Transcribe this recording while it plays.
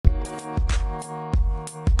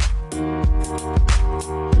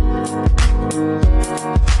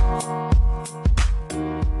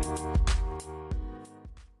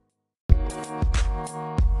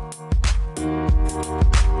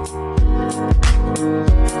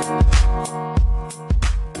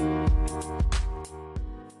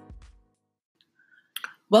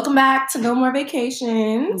Welcome back to No More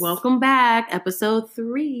Vacations. Welcome back, episode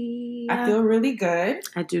 3. I feel really good.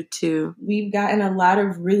 I do too. We've gotten a lot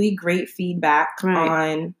of really great feedback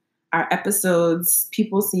on our episodes.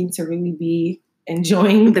 People seem to really be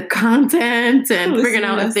enjoying the content and figuring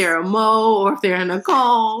out if they're a Mo or if they're a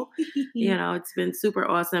Nicole. It's been super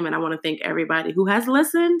awesome. And I want to thank everybody who has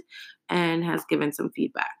listened and has given some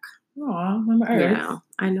feedback. Aw, Mama Earth. Yeah,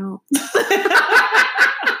 I know.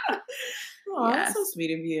 Oh, yes. That's so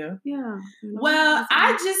sweet of you. Yeah. Well,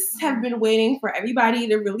 I just have been waiting for everybody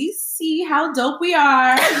to really see how dope we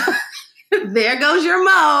are. There goes your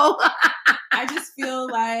Mo. I just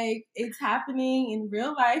feel like it's happening in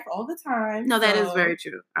real life all the time. No, that is very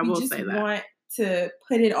true. I will say that. We just want to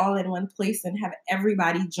put it all in one place and have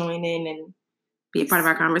everybody join in and be a part of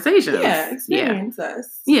our conversations. Yeah, experience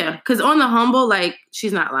us. Yeah, because on the humble,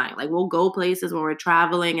 she's not lying. We'll go places when we're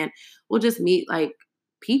traveling and we'll just meet,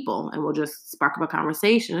 people and we'll just spark up a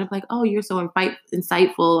conversation. And it's oh, you're so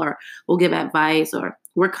insightful, or we'll give advice, or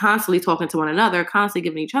we're constantly talking to one another, constantly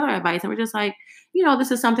giving each other advice. And we're just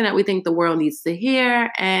this is something that we think the world needs to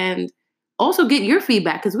hear, and also get your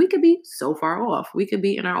feedback, because we could be so far off. We could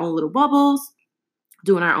be in our own little bubbles,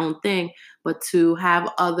 doing our own thing, but to have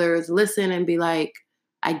others listen and be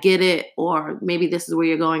I get it, or maybe this is where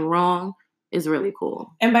you're going wrong, is really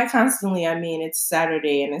cool. And by constantly, I mean it's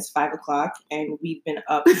Saturday and it's 5:00 and we've been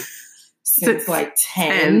up since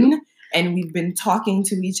 10 and we've been talking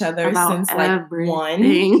to each other about since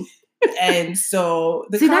 1. And so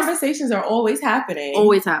the conversations are always happening.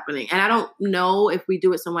 Always happening. And I don't know if we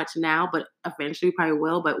do it so much now, but eventually we probably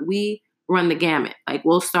will. But we run the gamut.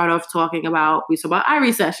 We'll start off talking about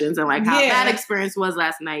Irie sessions and how that experience was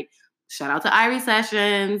last night. Shout out to Irie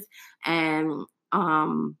sessions and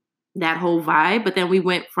that whole vibe. But then we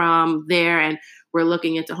went from there and we're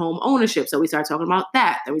looking into home ownership. So we started talking about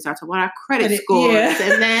that. Then we started talking about our credit scores. Yeah.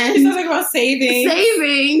 And then we started talking about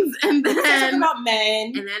savings. And then we started talking about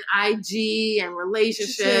men. And then IG and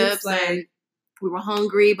relationships. And we were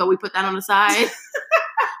hungry, but we put that on the side.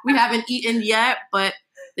 We haven't eaten yet, but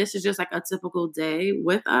this is just a typical day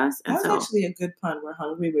with us. And that was actually a good pun. We're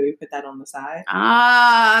hungry, but we put that on the side. See,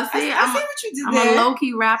 I see what you did there. I'm a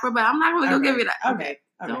low-key rapper, but I'm not going to go give you that. Okay.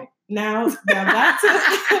 Okay. Now back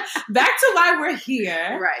to why we're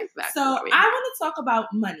here. Right. So I want to talk about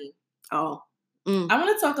money. Oh. I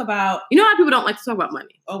want to talk about... You know how people don't like to talk about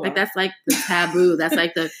money. Oh, wow. That's the taboo. That's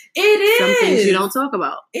the... It is. Some things you don't talk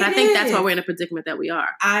about. But I think that's why we're in a predicament that we are.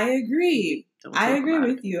 I agree. I agree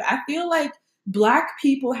with you. I feel like Black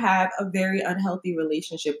people have a very unhealthy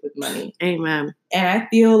relationship with money. Amen. And I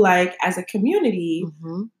feel like as a community...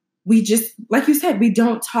 Mm-hmm. We just, like you said, we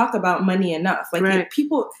don't talk about money enough.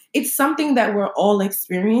 It's something that we're all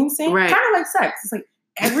experiencing. Right. Kind of like sex. It's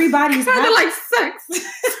everybody's kind of like sex.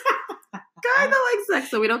 Kind of like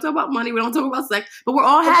sex. So we don't talk about money. We don't talk about sex. But we're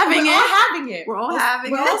all having it. We're all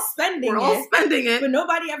having it. We're all spending it. We're all spending it. But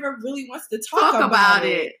nobody ever really wants to talk about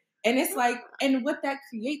it. And it's and what that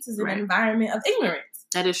creates is an environment of ignorance.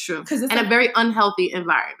 That is true. And a very unhealthy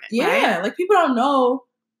environment. Yeah. Right? People don't know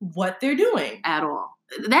what they're doing. At all.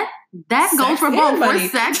 That goes for both for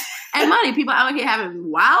sex and money. People out here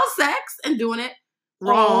having wild sex and doing it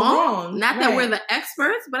wrong. Not that we're the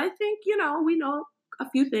experts, but I think, we know a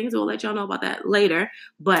few things. We'll let y'all know about that later.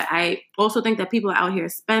 But I also think that people are out here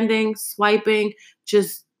spending, swiping,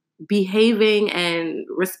 just behaving and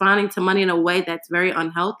responding to money in a way that's very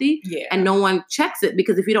unhealthy. Yeah. And no one checks it,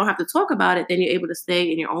 because if you don't have to talk about it, then you're able to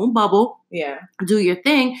stay in your own bubble. Yeah. Do your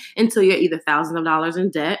thing until you're either thousands of dollars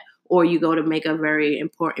in debt, or you go to make a very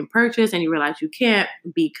important purchase and you realize you can't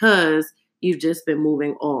because you've just been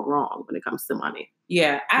moving all wrong when it comes to money.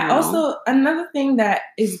 Yeah. Also, another thing that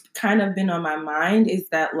is kind of been on my mind is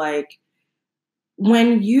that I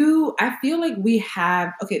feel like we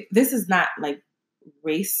have, this is not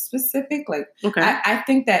race specific. I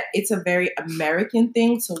think that it's a very American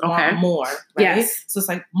thing to want more, right? Yes. So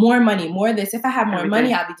it's more money, more this. If I have more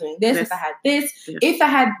money, I'll be doing this. If I had this, if I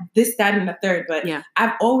had this, that, and the third. But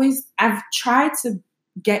I've tried to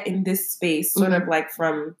get in this space sort of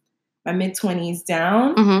from my mid-20s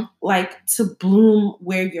down, to bloom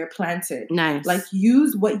where you're planted. Nice.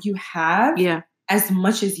 Use what you have. Yeah. As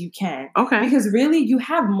much as you can. Okay. Because really you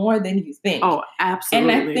have more than you think. Oh,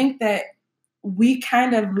 absolutely. And I think that we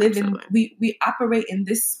kind of live we operate in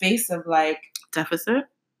this space of deficit.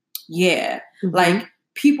 Yeah. Mm-hmm.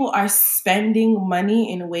 People are spending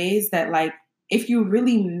money in ways that if you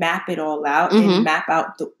really map it all out and map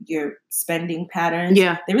out your spending patterns,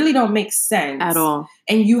 they really don't make sense at all.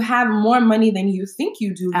 And you have more money than you think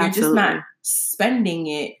you do. Absolutely. You're just not spending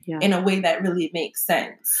it in a way that really makes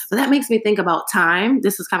sense. But that makes me think about time.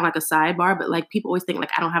 This is kind of like a sidebar, but like people always think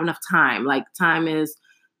like, I don't have enough time. Like time is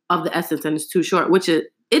of the essence and it's too short, which it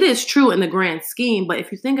is true in the grand scheme. But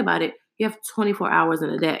if you think about it, you have 24 hours in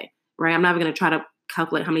a day, right? I'm not even going to try to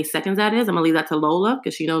calculate how many seconds that is. I'm gonna leave that to Lola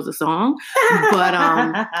because she knows the song.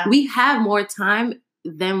 But we have more time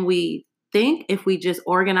than we think if we just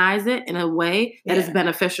organize it in a way that is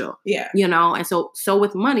beneficial. Yeah. You know, and so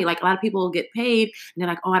with money, like a lot of people get paid and they're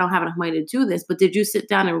like, oh, I don't have enough money to do this. But did you sit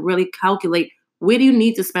down and really calculate where do you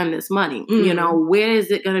need to spend this money? You know, where is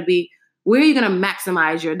it gonna be? Where are you gonna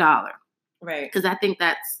maximize your dollar? Right. Because I think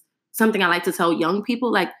that's something I like to tell young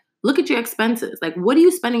people, like, look at your expenses. Like, what are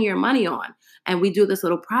you spending your money on? And we do this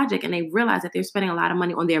little project and they realize that they're spending a lot of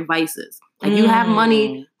money on their vices. Like you have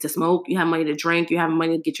money to smoke, you have money to drink, you have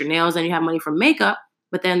money to get your nails done, you have money for makeup.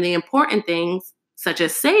 But then the important things, such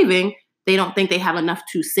as saving, they don't think they have enough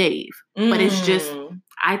to save. But it's just,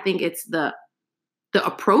 I think it's the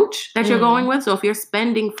approach that you're going with. So if you're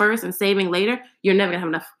spending first and saving later, you're never gonna have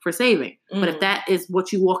enough for saving. But if that is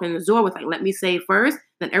what you walk in the door with, like, let me save first,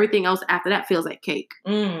 then everything else after that feels like cake.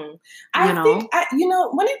 I think,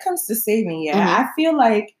 when it comes to saving, I feel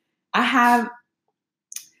like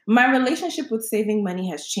my relationship with saving money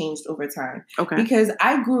has changed over time. Okay. Because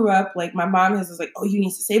I grew up, like, my mom was like, oh, you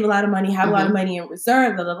need to save a lot of money, have a lot of money in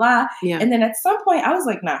reserve, blah, blah, blah. Yeah. And then at some point, I was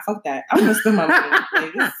like, nah, fuck that. I'm going to spend my money.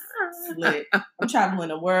 Like, it's lit. I'm traveling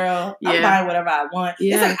the world. I'm buying whatever I want.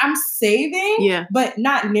 Yeah. It's like I'm saving, but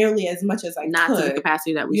not nearly as much as I could. Not to the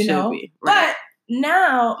capacity that we should be. Right. But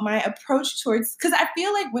now my approach towards, because I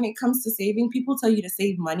feel like when it comes to saving, people tell you to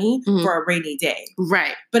save money for a rainy day.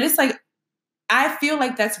 Right. But it's like, I feel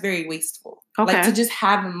like that's very wasteful. Okay. Like to just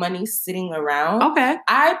have money sitting around. Okay.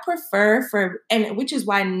 I prefer and which is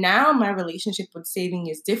why now my relationship with saving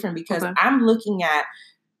is different because I'm looking at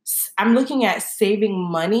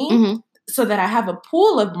saving money so that I have a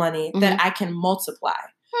pool of money that I can multiply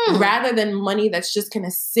rather than money that's just going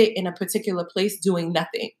to sit in a particular place doing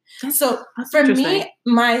nothing. That's for me,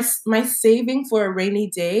 my saving for a rainy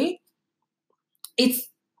day,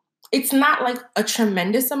 it's not like a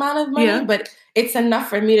tremendous amount of money, but it's enough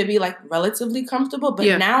for me to be like relatively comfortable.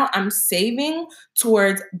 But now I'm saving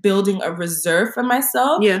towards building a reserve for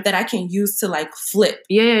myself that I can use to like flip.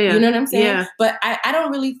 You know what I'm saying? Yeah. But I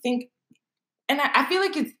don't really think, and I feel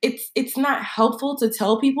like it's not helpful to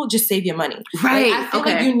tell people just save your money. Right. Like, I feel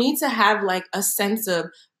like you need to have like a sense of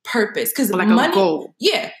purpose because like money, a goal.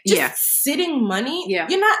 Sitting money,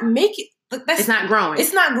 you're not making. It's not growing.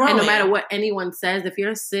 It's not growing. And no matter what anyone says, if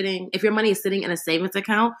your money is sitting in a savings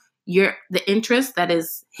account, the interest that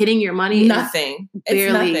is hitting your money nothing.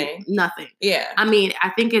 Barely it's nothing. Yeah. I mean,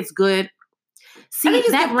 I think it's good. See,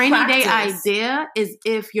 that rainy day idea is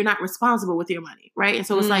if you're not responsible with your money, right? And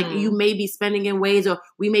so it's like you may be spending in ways, or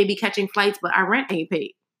we may be catching flights, but our rent ain't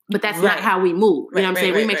paid. But that's not how we move. You know what I'm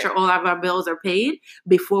saying? We make sure all of our bills are paid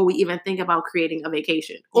before we even think about creating a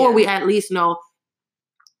vacation. Or we at least know,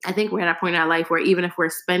 I think we're at a point in our life where even if we're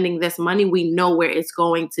spending this money, we know where it's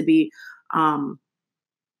going to be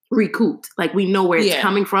recouped. Like we know where it's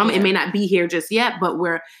coming from. It may not be here just yet, but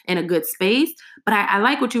we're in a good space. But I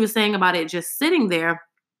like what you were saying about it just sitting there.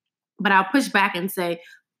 But I'll push back and say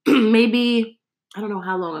maybe, I don't know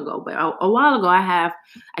how long ago, but a while ago I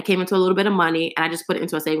came into a little bit of money and I just put it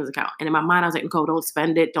into a savings account. And in my mind, I was like, Nicole, don't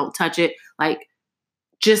spend it. Don't touch it. Like,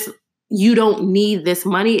 just, you don't need this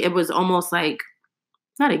money. It was almost like,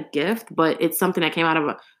 not a gift, but it's something that came out of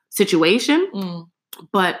a situation.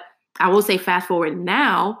 But I will say fast forward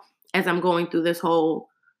now, as I'm going through this whole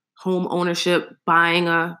home ownership, buying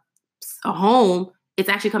a home, it's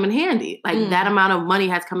actually come in handy. Like that amount of money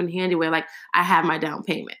has come in handy where like I have my down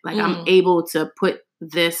payment. Like I'm able to put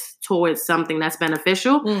this towards something that's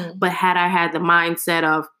beneficial. But had I had the mindset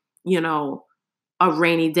of, a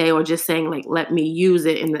rainy day or just saying like, let me use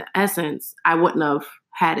it in the essence, I wouldn't have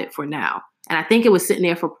had it for now. And I think it was sitting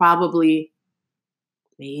there for probably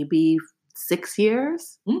maybe 6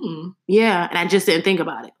 years. Yeah. And I just didn't think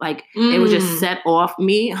about it. Like it was just set off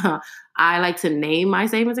me. I like to name my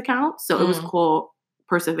savings account. So it was called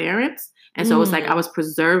Perseverance. And so it's like I was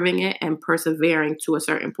preserving it and persevering to a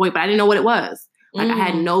certain point, but I didn't know what it was. Like I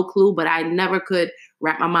had no clue, but I never could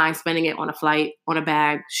wrap my mind spending it on a flight, on a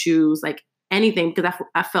bag, shoes, like anything, because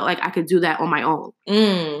I felt like I could do that on my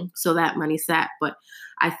own. So that money sat. But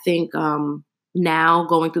I think now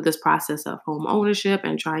going through this process of home ownership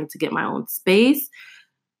and trying to get my own space,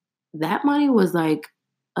 that money was like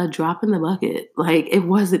a drop in the bucket. Like, it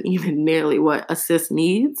wasn't even nearly what a sis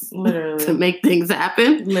needs literally to make things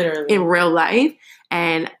happen literally in real life.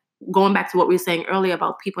 And going back to what we were saying earlier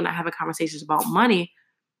about people not having conversations about money,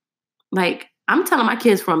 like, I'm telling my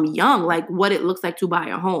kids from young, like, what it looks like to buy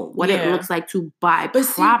a home, what it looks like to buy property.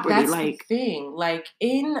 See, that's the thing. Like,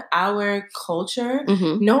 in our culture,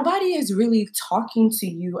 nobody is really talking to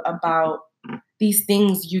you about these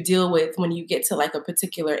things you deal with when you get to like a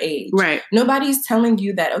particular age. Right. Nobody's telling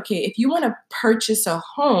you that, okay, if you want to purchase a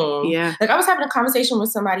home, like, I was having a conversation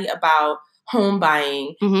with somebody about home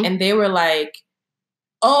buying, and they were like,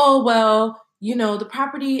 oh, well, you know, the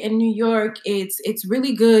property in New York, it's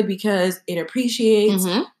really good because it appreciates.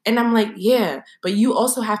 And I'm like, yeah, but you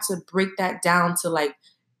also have to break that down to like,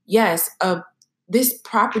 yes, this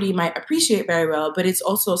property might appreciate very well, but it's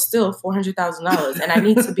also still $400,000. And I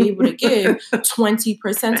need to be able to give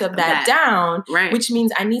 20% of that down, which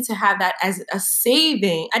means I need to have that as a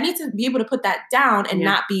saving. I need to be able to put that down and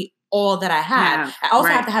not be all that I have. I also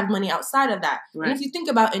have to have money outside of that. And if you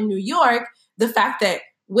think about in New York, the fact that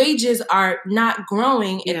wages are not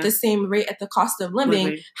growing at the same rate at the cost of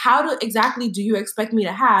living, how exactly do you expect me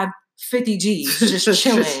to have 50 G's just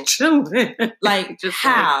chilling? Like, just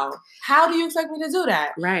how? How do you expect me to do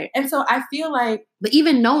that? Right. And so I feel like... But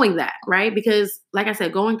even knowing that, right? Because, like I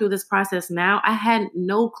said, going through this process now, I had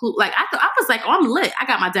no clue. Like, I was like, oh, I'm lit. I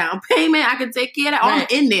got my down payment. I can take care of that. Oh, I'm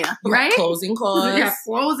in there, right? Closing clause. You have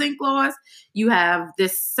closing clause. You have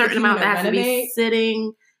this certain amount that has to be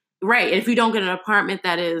sitting... Right. And if you don't get an apartment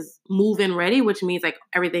that is move-in ready, which means like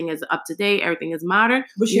everything is up to date, everything is modern.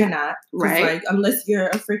 Which you're not. Right. Like, unless you're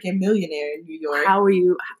a freaking millionaire in New York. How are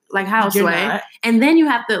you? Like, how, Sway? And then you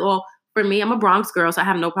have to, well, for me, I'm a Bronx girl, so I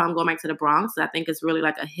have no problem going back to the Bronx. I think it's really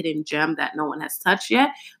like a hidden gem that no one has touched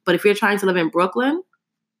yet. But if you're trying to live in Brooklyn,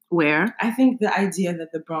 where? I think the idea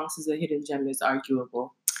that the Bronx is a hidden gem is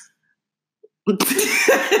arguable.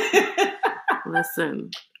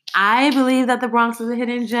 Listen. I believe that the Bronx is a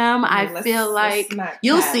hidden gem. I feel like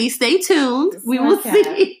you'll see. Stay tuned. We will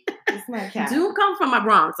see. Do come from my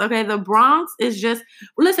Bronx. Okay, the Bronx is just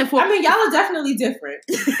listen. I mean, y'all are definitely different.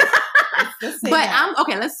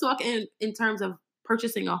 But let's talk in terms of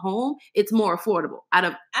purchasing a home. It's more affordable out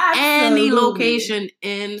of any location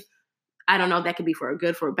in. I don't know, that could be for a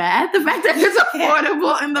good, for a bad. The fact that it's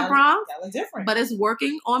affordable in the Bronx, that was different, but it's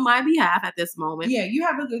working on my behalf at this moment. Yeah, you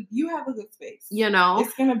have a good space. You know,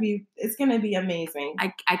 it's gonna be amazing.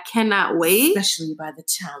 I cannot wait, especially by the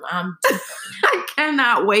time I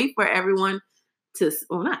cannot wait for everyone to.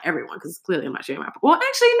 Well, not everyone, because clearly I'm not sharing my. Well,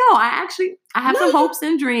 actually, no. I have some hopes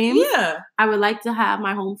and dreams. Yeah, I would like to have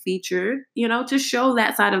my home featured. You know, to show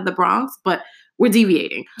that side of the Bronx, but. We're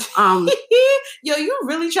deviating. Yo, you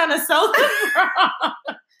really trying to sell the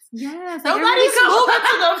Bronx? Yes. Nobody's moving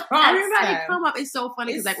to the Bronx. Everybody come up. It's so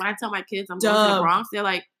funny because like when I tell my kids I'm going to the Bronx, they're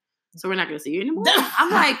like, so we're not going to see you anymore? I'm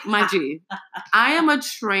like, my G, I am a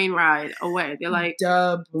train ride away. They're like,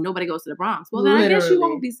 nobody goes to the Bronx. Well, then I guess you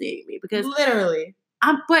won't be seeing me because literally.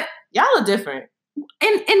 But y'all are different.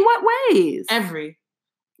 In what ways?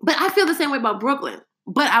 But I feel the same way about Brooklyn.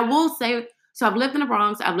 But I will say. So I've lived in the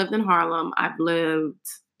Bronx. I've lived in Harlem. I've lived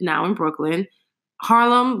now in Brooklyn.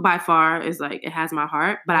 Harlem, by far, is like, it has my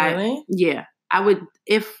heart. But really? I would,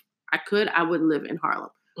 if I could, I would live in Harlem.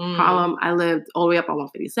 Harlem, I lived all the way up on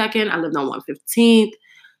 152nd. I lived on 115th.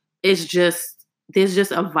 It's just, there's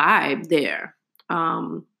just a vibe there.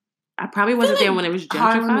 I probably wasn't there when it was gentrified.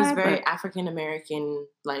 Harlem is very African-American,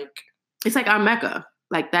 like. It's like our Mecca.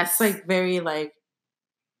 Like, that's. Like, very, like.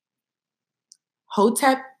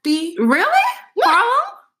 Hotep-y. Really?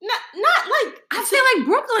 Harlem? Not like. I feel like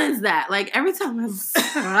Brooklyn's that. Like every time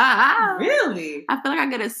really? I feel like I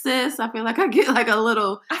get a sis. I feel like I get like a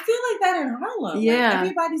little. I feel like that in Harlem. Yeah. Like,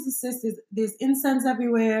 everybody's a sis. There's incense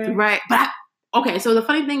everywhere. Right. But okay, so the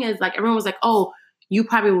funny thing is, like, everyone was like, oh, you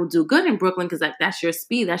probably will do good in Brooklyn because like that's your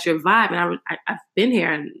speed, that's your vibe. And I've been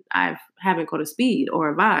here and I haven't caught a speed or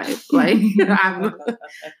a vibe. Like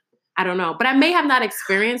I don't know. But I may have not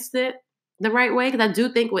experienced it the right way, because I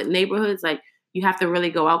do think with neighborhoods, like, you have to really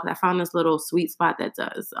go out, because I found this little sweet spot that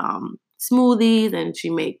does smoothies, and she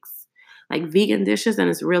makes like vegan dishes, and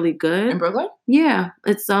it's really good. In Brooklyn? Yeah.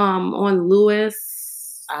 It's on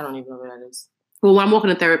Lewis. I don't even know where that is. Well, when I'm walking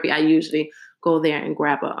to therapy, I usually go there and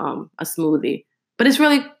grab a smoothie. But it's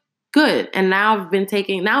really good. And now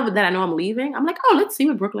now that I know I'm leaving, I'm like, oh, let's see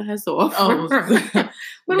what Brooklyn has to offer. Oh. But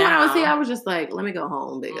when I was here, I was just like, let me go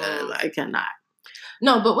home because I cannot.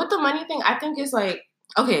 No, but with the money thing, I think it's like,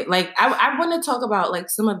 okay, like I want to talk about like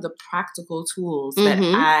some of the practical tools that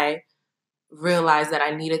I realized that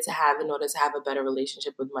I needed to have in order to have a better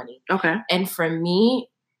relationship with money. Okay. And for me,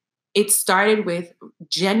 it started with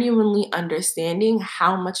genuinely understanding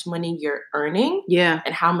how much money you're earning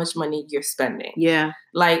and how much money you're spending. Yeah.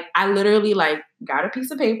 Like, I literally, like, got a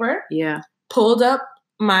piece of paper. Yeah. Pulled up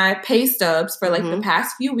my pay stubs for, like, the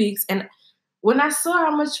past few weeks. And when I saw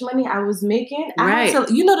how much money I was making, I had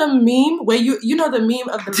to, you know the meme where you know the meme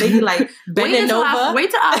of the lady, like, bending over?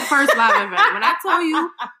 Wait till our first live event. When I tell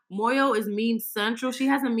you Moyo is meme central, she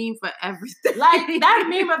has a meme for everything. Like, that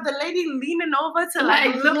meme of the lady leaning over to,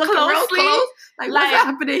 like look closely. Close. Like, what's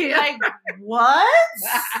happening here? Like, what?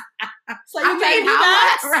 So you can't do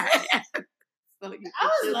that? Right. So I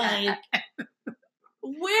was like,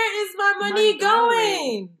 where is my money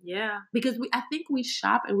going? Yeah. Because I think we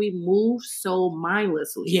shop and we move so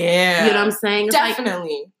mindlessly. Yeah. You know what I'm saying? It's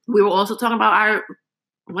definitely. Like, we were also talking about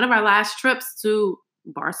one of our last trips to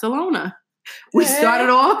Barcelona. We started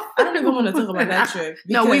off. I don't even want to talk about that trip.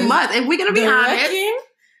 No, we must. If we're going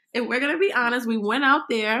to be honest, we went out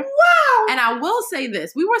there. Wow. And I will say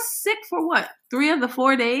this. We were sick for what? 3 of the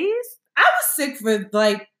 4 days? I was sick for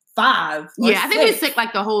like 5. Yeah, I think we were sick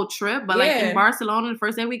like the whole trip. But like in Barcelona, the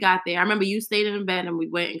first day we got there, I remember you stayed in bed and we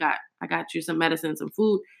went and I got you some medicine, some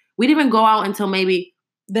food. We didn't even go out until maybe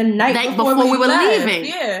the night before we were leaving.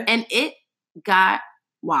 Yeah. And it got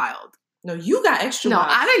wild. No, you got extra wild.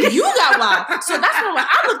 I didn't. You got wild. So that's when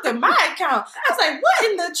I looked at my account. I was like,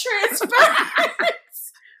 what in the transfers?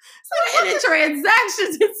 So in the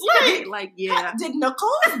transactions, it's like, yeah. Did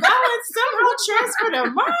Nicole's balance somehow transfer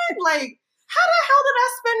to mine? Like, how the hell did I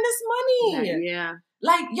spend this money? Yeah.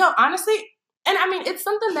 Like, yo, honestly, and I mean, it's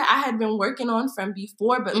something that I had been working on from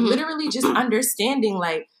before, but literally just understanding,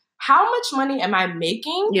 like, how much money am I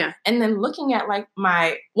making? Yeah. And then looking at, like,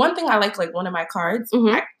 one thing I like one of my cards,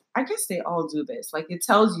 I guess they all do this. Like, it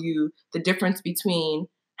tells you the difference between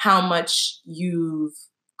how much you've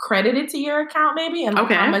credited to your account, maybe, and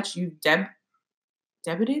how much you've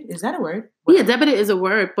debited. Is that a word? Yeah, debited is a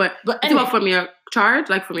word, but anyway, from your charge,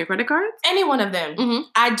 like from your credit cards? Any one of them.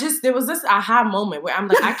 There was this aha moment where I'm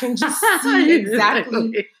like, I can just see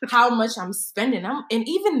exactly how much I'm spending. And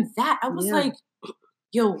even that, I was like,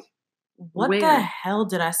 yo, what the hell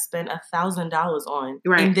did I spend $1,000 on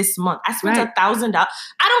in this month? I spent $1,000. I don't got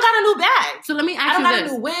a new bag. So let me ask you this. I don't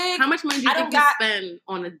got a new wig. How much money do you think you spend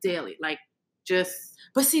on a daily? Like, just...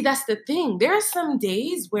 But see, that's the thing. There are some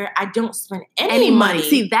days where I don't spend any money.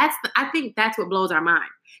 See, I think that's what blows our mind.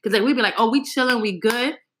 Because like, we'd be like, oh, we chilling, we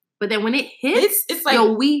good. But then when it hits, it's like...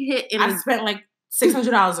 Yo, we hit... I spent like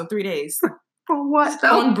 $600 in 3 days. For what?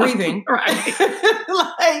 On breathing. Right.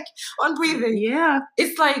 Like, on breathing. Yeah.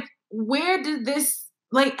 It's like... Where did this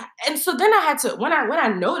and so then I had to when I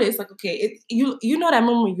noticed, like, okay, you know that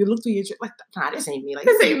moment when you look through your like, nah, this ain't me. Like,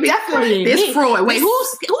 this ain't me. Definitely this me. fraud. Wait,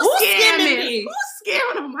 who's scamming me? Who's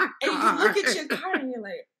scamming on my car? And you look at your car and you're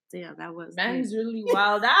like, damn, that was man's really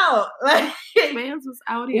wild out. Like, man's was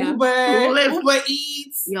out here. Uber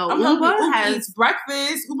Eats. Yo, Uber Eats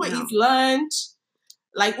breakfast. Uber Eats lunch.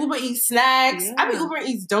 Like, Uber Eats snacks. Yeah. I mean, Uber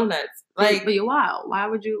Eats donuts. Like, but you're wild. Why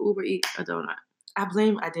would you Uber eat a donut? I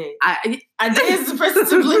blame Ade. Ade is the person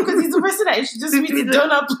to blame because he's the person that introduced me to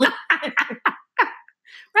donut plant.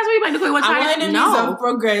 That's what you might do. I'm enemies of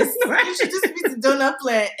progress. He introduced me to donut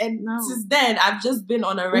plant, and since then I've just been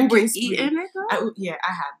on a wrecking spree. Eating it though?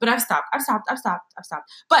 I have, but I've stopped.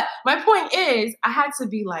 But my point is, I had to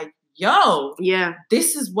be like, yo,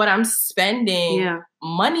 this is what I'm spending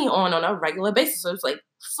money on a regular basis. So it's like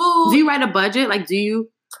food. Do you write a budget? Like, do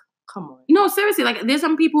you? Come on. No, seriously. Like, there's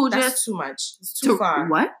some people who That's too much. It's too far.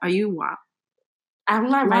 What? Are you wild? I'm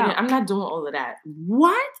not writing. I'm not doing all of that.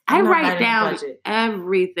 What? I write down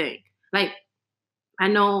everything. Like, I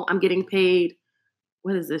know I'm getting paid.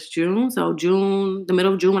 What is this? June? So June, the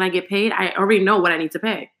middle of June when I get paid, I already know what I need to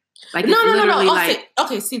pay. Like, no. Like,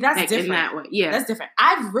 okay, see, that's different. In that way. Yeah. That's different.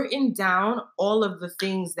 I've written down all of the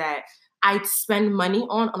things that I spend money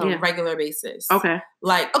on a regular basis. Okay.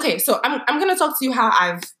 Like, okay, so I'm gonna talk to you how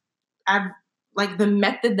I've like the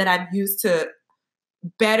method that I've used to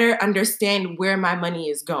better understand where my money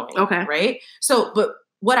is going. Okay. Right? So, but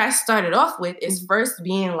what I started off with is first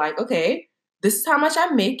being like, okay, this is how much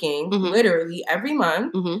I'm making literally every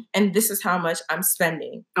month, and this is how much I'm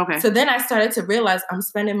spending. Okay. So then I started to realize I'm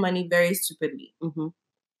spending money very stupidly.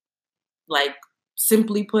 Like,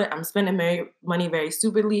 simply put, I'm spending money very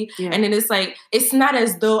stupidly. Yeah. And then it's like, it's not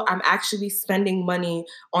as though I'm actually spending money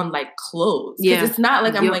on like clothes. Because it's not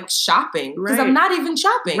like I'm like shopping. Because I'm not even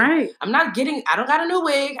shopping. Right. I don't got a new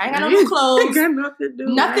wig. I ain't got no new clothes. Got nothing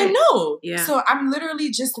new. Nothing new. Yeah. So I'm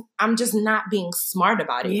literally I'm just not being smart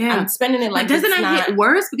about it. Yeah. I'm spending it like doesn't that hit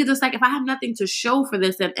worse? Because it's like, if I have nothing to show for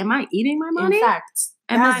this, then am I eating my money? In fact,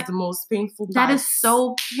 that's the most painful part. That is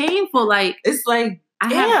so painful. Like, it's like,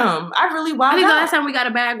 I really wild. I think the last time we got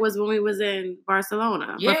a bag was when we was in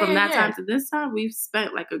Barcelona. But from that time to this time, we've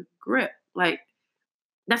spent like a grip. Like,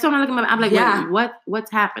 that's what I'm looking at. I'm like,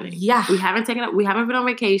 what's happening? Yeah. We haven't been on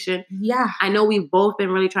vacation. Yeah. I know we've both been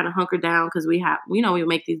really trying to hunker down because we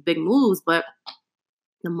make these big moves, but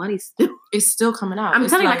the money's still coming out. I'm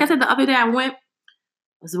telling you, like I said, the other day I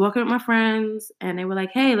was walking with my friends and they were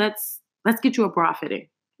like, hey, let's get you a bra fitting.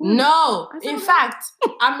 No, in fact,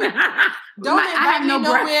 don't invite me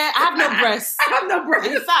nowhere. I have no breasts. I have no breasts.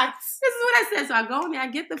 In fact, this is what I said. So I go in there, I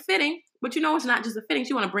get the fitting, but it's not just a fitting.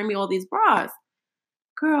 She want to bring me all these bras.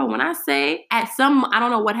 Girl, when I say I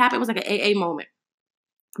don't know what happened. It was like an AA moment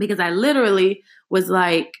because I literally was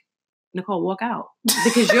like, Nicole, walk out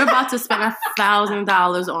because you're about to spend $1,000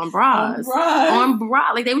 on bras. On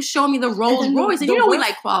bra. Like they were showing me the Rolls Royce, and we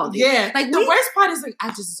like quality. Yeah. Like the worst part is like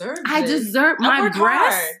I deserve my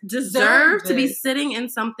breasts deserve to be sitting in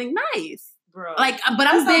something nice. Bro. Like, but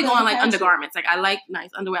I'm big on like undergarments. Like I like nice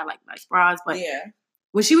underwear, I like nice bras, but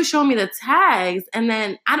when she was showing me the tags, and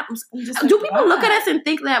then do people look at us and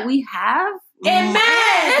think that we have?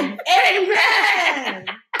 Amen. Amen.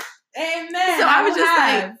 Amen. So I was just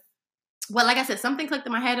like, well, like I said, something clicked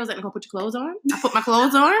in my head. I was like, Nicole, put your clothes on. I put my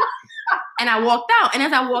clothes on and I walked out. And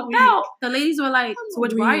as I walked out, the ladies were like, so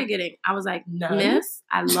which bra are you getting? I was like, Miss,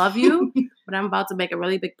 I love you, but I'm about to make a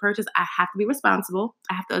really big purchase. I have to be responsible.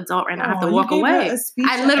 I have to adult right now. I have to walk away.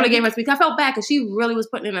 I literally gave her a speech. I felt bad because she really was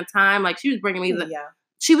putting in the time. Like she was bringing me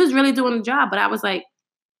she was really doing the job, but I was like,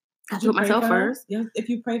 I put myself first. Yeah, if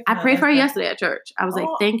you pray for I prayed for her yesterday at church. I was like,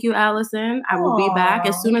 thank you, Allison. I will be back.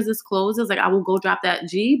 As soon as this closes, like I will go drop that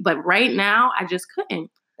G. But right now, I just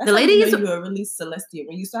couldn't. That's the ladies, you were really celestial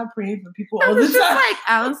when you start praying for people all the time. Just like,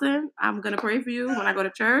 Allison, I'm going to pray for you when I go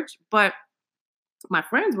to church. But my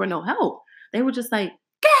friends were no help. They were just like,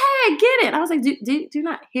 go ahead, get it. I was like, do you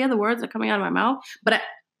not hear the words that are coming out of my mouth? But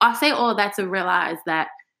I say all of that to realize that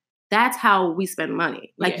that's how we spend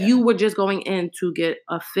money. Like you were just going in to get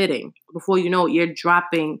a fitting. Before you know it, you're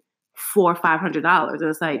dropping $400 or $500. And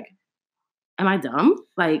it's like, am I dumb?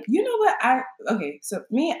 Like, you know what? So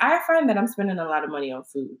me, I find that I'm spending a lot of money on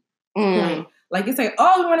food. Like it's like,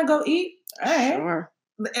 oh, we want to go eat? All right. Sure.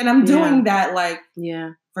 And I'm doing that like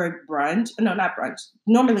for brunch. No, not brunch.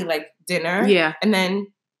 Normally like dinner. Yeah. And then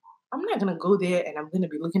I'm not going to go there and I'm going to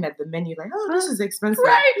be looking at the menu like, oh, this is expensive.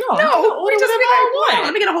 Right. No, we just be like,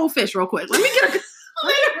 let me get a whole fish real quick. Let me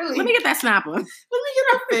get that snapper. Let me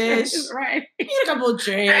get a fish. Right. Get a couple of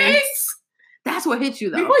drinks. Right? That's what hit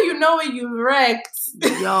you, though. Before you know it, you wrecked.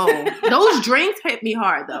 Yo, those drinks hit me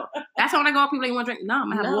hard, though. That's when I go up, people like, you want to drink? No, I'm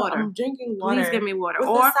going to have water. I'm drinking water. Please give me water. With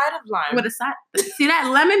a side of lime. With a side. See, that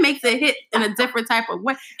lemon makes it hit in a different type of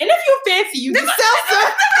way. And if you fancy, you can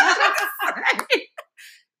seltzer.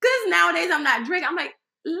 Because nowadays I'm not drinking. I'm like,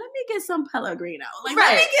 let me get some Pellegrino. Like,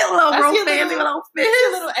 let me get a little real fancy little fish.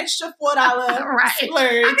 A little extra $4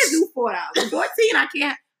 splurge. I can do $4. 14, I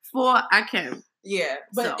can't. 4, I can. Yeah,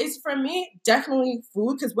 but it's for me definitely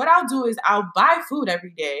food. Because what I'll do is I'll buy food every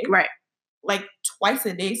day. Right. Like twice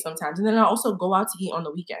a day sometimes. And then I'll also go out to eat on the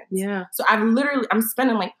weekends. Yeah. So I'm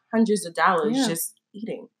spending like hundreds of dollars just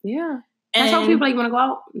eating. Yeah. And some people like, you want to go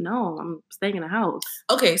out? No, I'm staying in the house.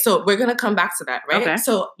 Okay, so we're going to come back to that, right? Okay.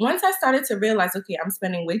 So once I started to realize, okay, I'm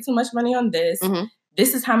spending way too much money on this. Mm-hmm.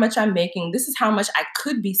 This is how much I'm making. This is how much I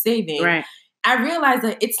could be saving. Right. I realized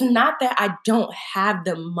that it's not that I don't have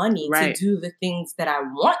the money to do the things that I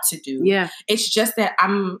want to do. Yeah. It's just that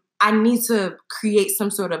I need to create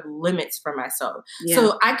some sort of limits for myself. Yeah.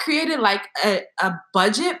 So I created like a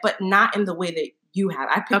budget, but not in the way that you have.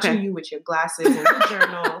 I picture you with your glasses and your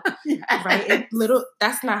journal, right?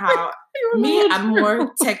 That's not how I'm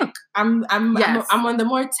more tech. I'm on the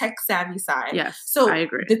more tech savvy side. Yes, so I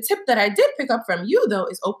agree. The tip that I did pick up from you though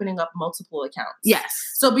is opening up multiple accounts. Yes.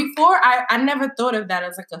 So before I never thought of that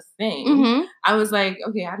as like a thing. Mm-hmm. I was like,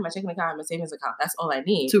 okay, I have my checking account, I have my savings account. That's all I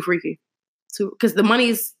need. Too freaky. Because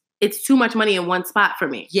it's too much money in one spot for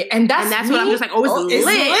me. Yeah, and that's what I'm just like, it's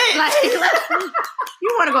lit. Like, you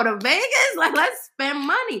want to go to Vegas? Like, let's spend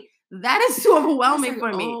money. That is too overwhelming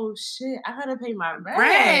for me. Oh, shit. I gotta pay my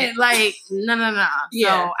rent. Like, no.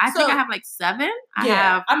 Yeah. So, I think I have like 7.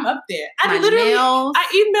 I'm up there. I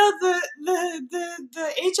emailed the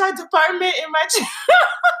HR department in my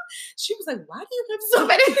She was like, why do you have so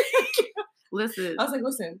many? Listen. I was like,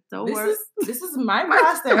 listen, this is my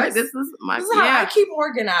process. Right, this is how I keep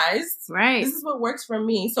organized. Right. This is what works for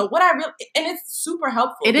me. So what and it's super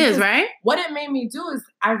helpful. It is, right? What it made me do is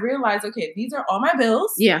I realized, okay, these are all my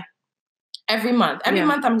bills. Yeah. Every month. Every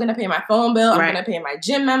month I'm going to pay my phone bill. I'm going to pay my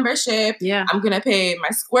gym membership. Yeah. I'm going to pay my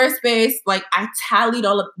Squarespace. Like, I tallied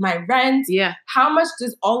all of my rent. Yeah. How much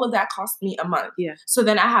does all of that cost me a month? Yeah. So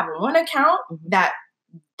then I have one account that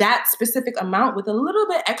specific amount with a little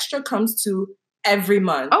bit extra comes to every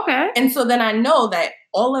month. Okay. And so then I know that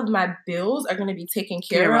all of my bills are going to be taken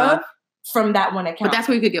care of from that one account. But that's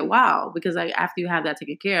where you could get wild, because like after you have that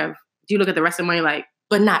taken care of, do you look at the rest of the money like,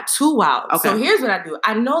 but not too wild. Okay. So here's what I do.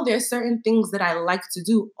 I know there's certain things that I like to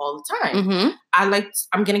do all the time. Mm-hmm. I'm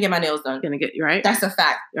going to get my nails done. Right. That's a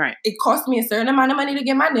fact. Right. It costs me a certain amount of money to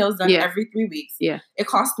get my nails done every 3 weeks. Yeah. It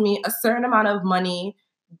costs me a certain amount of money,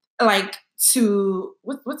 like to,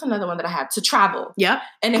 what's another one that I have? To travel. Yeah.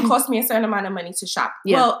 And it costs me a certain amount of money to shop.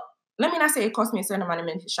 Yeah. Well, let me not say it costs me a certain amount of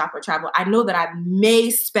money to shop or travel. I know that I may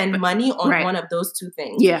spend money on one of those two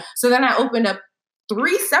things. Yeah. So then I opened up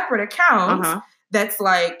 3 separate accounts that's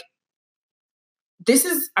like,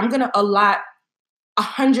 I'm going to allot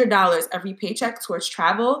 $100 every paycheck towards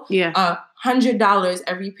travel. Yeah. $100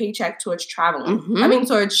 every paycheck towards traveling. Mm-hmm. I mean,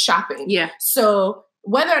 towards shopping. Yeah. So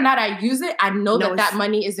whether or not I use it, I know that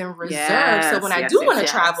money is in reserve. Yes, so when I do want to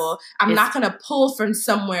travel, I'm not going to pull from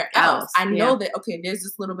somewhere else. I know that, okay, there's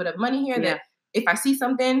this little bit of money here that if I see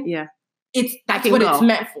something, that's what it's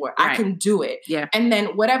meant for. Right. I can do it. Yeah. And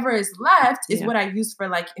then whatever is left is what I use for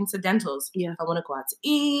like incidentals. Yeah. If I want to go out to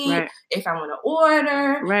eat, if I want to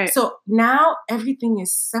order. Right. So now everything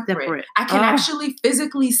is separate. I can actually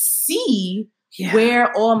physically see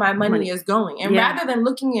where all my money is going. And rather than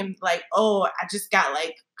looking in like, oh, I just got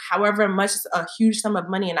like however much, a huge sum of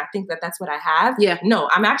money and I think that that's what I have. Yeah. No,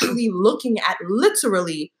 I'm actually looking at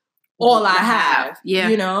literally all I have. Yeah.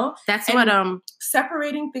 You know? That's and what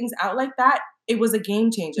separating things out like that, it was a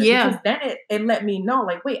game changer. Yeah. Because then it let me know,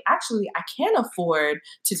 like, wait, actually I can afford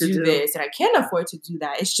to do this and I can afford to do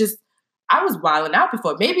that. It's just I was wilding out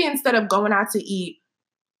before. Maybe instead of going out to eat,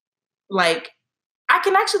 like I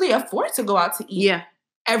can actually afford to go out to eat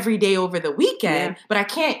every day over the weekend, but I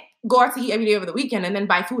can't go out to eat every day over the weekend and then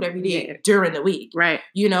buy food every day during the week. Right.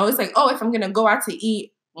 You know, it's like, oh, if I'm going to go out to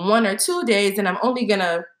eat 1 or 2 days and I'm only going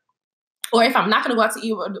to, or if I'm not going to go out to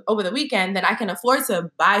eat over the weekend, then I can afford to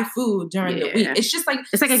buy food during the week. It's just like...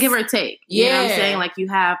 It's like a give or take. You know what I'm saying? Like you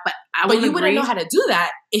have... But you wouldn't know how to do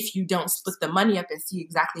that if you don't split the money up and see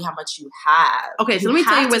exactly how much you have. Okay, so let me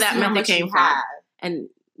tell you where that method came from. And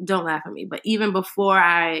don't laugh at me, but even before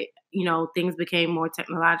things became more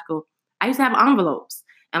technological, I used to have envelopes.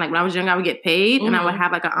 And like when I was young, I would get paid and I would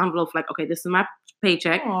have like an envelope like, okay, this is my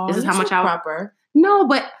paycheck. This is how much I would... Proper. No,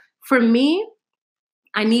 but for me...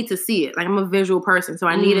 I need to see it. Like I'm a visual person. So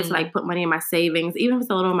I needed to like put money in my savings, even if it's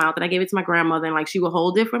a little amount that I gave it to my grandmother and like she would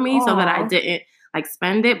hold it for me so that I didn't like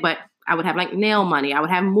spend it. But I would have like nail money. I would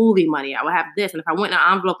have movie money. I would have this. And if I went in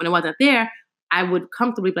an envelope and it wasn't there, I would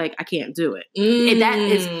comfortably be like, I can't do it. And that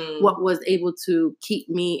is what was able to keep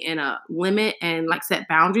me in a limit and like set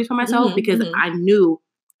boundaries for myself because I knew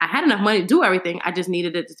I had enough money to do everything. I just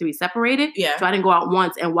needed it to be separated. Yeah. So I didn't go out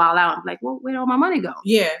once and wild out and be like, well, where'd all my money go?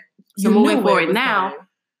 Yeah. So moving forward now,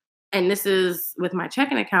 and this is with my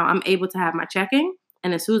checking account, I'm able to have my checking.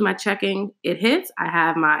 And as soon as my checking, it hits, I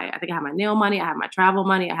have my nail money. I have my travel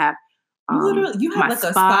money. I have you have like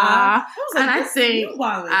a spa. And I think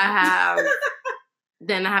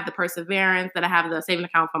then I have the Perseverance, then I have the saving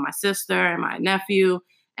account for my sister and my nephew,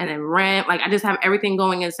 and then rent. Like I just have everything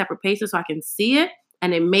going in separate paces so I can see it.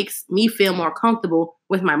 And it makes me feel more comfortable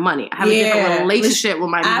with my money. I have a different relationship with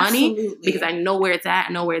my money because I know where it's at,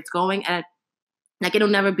 I know where it's going. And like, it'll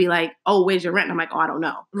never be like, oh, where's your rent? And I'm like, oh, I don't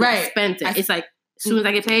know. Right. I spent it. It's like, as soon as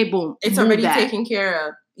I get paid, boom. It's already taken care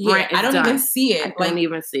of. Yeah, rent I don't even see it. I don't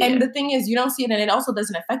even see it. And the thing is, you don't see it and it also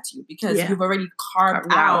doesn't affect you because you've already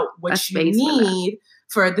carved out what you need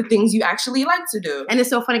for the things you actually like to do. And it's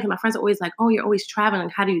so funny because my friends are always like, oh, you're always traveling.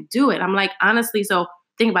 How do you do it? I'm like, honestly, so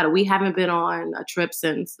think about it. We haven't been on a trip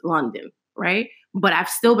since London, right? But I've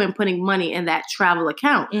still been putting money in that travel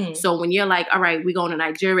account. So when you're like, all right, we going to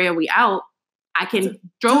Nigeria, we out, I can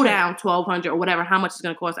throw down $1,200 or whatever, how much it's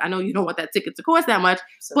going to cost. I know you don't want that ticket to cost that much,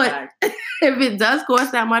 but if it does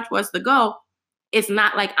cost that much for us to go, it's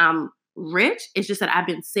not like I'm rich. It's just that I've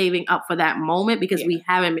been saving up for that moment because we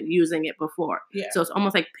haven't been using it before. Yeah. So it's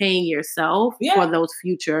almost like paying yourself for those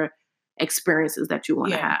future experiences that you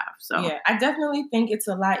want to have. So I definitely think it's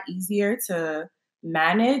a lot easier to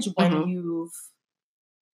manage when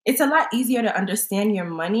it's a lot easier to understand your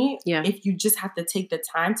money if you just have to take the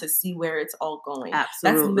time to see where it's all going.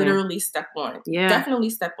 Absolutely. That's literally step one. Yeah. Definitely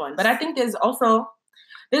step one. But I think there's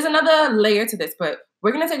another layer to this, but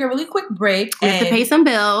we're going to take a really quick break. We have to pay some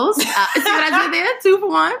bills. See what I did there? 2 for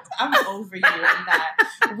 1. I'm over you in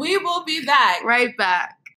that. We will be back. Right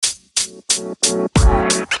back.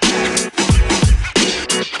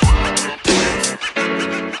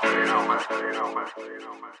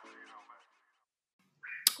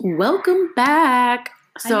 Welcome back.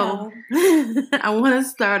 So I want to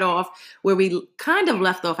start off where we kind of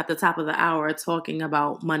left off at the top of the hour, talking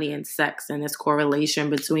about money and sex and this correlation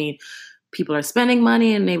between people are spending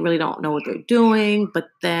money and they really don't know what they're doing. But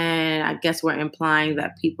then I guess we're implying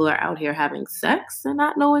that people are out here having sex and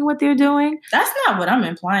not knowing what they're doing. That's not what I'm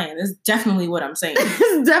implying. That's definitely what I'm saying.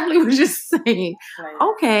 It's definitely what you're saying. Like,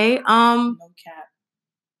 okay. No cap.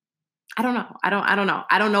 I don't know.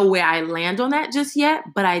 I don't know where I land on that just yet,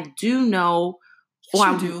 but I do know.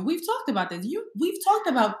 Yes, you do. We've talked about this. We've talked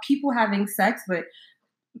about people having sex, but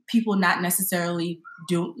people not necessarily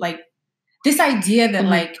do, like, this idea that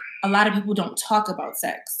like a lot of people don't talk about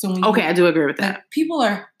sex. So I do agree with that. Like, people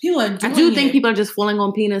are doing I do think people are just falling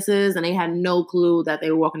on penises, and they had no clue that they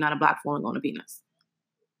were walking down a block falling on a penis.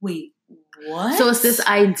 Wait, what? So it's this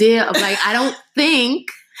idea of like, I don't think.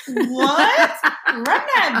 What? Run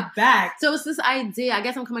that back. So it's this idea, I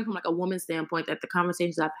guess I'm coming from like a woman's standpoint, that the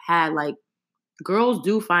conversations I've had, like, girls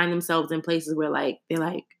do find themselves in places where like, they're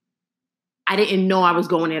like, I didn't know I was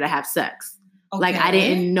going there to have sex. Okay. Like, I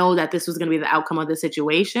didn't know that this was going to be the outcome of the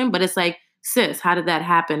situation. But it's like, sis, how did that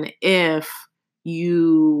happen if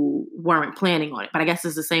you weren't planning on it? But I guess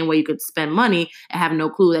it's the same way you could spend money and have no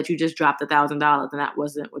clue that you just dropped $1,000 and that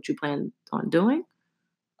wasn't what you planned on doing.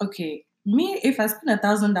 Okay. Me, if I spend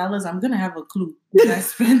 $1,000, I'm gonna have a clue what I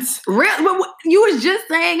spent. Really? But you was just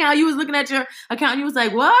saying how you was looking at your account and you was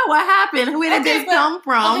like, "What? What happened? Where did this come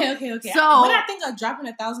from?" Okay. So when I think of dropping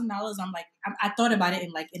 $1,000, I'm like, I thought about it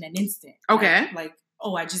in an instant. Okay. Like,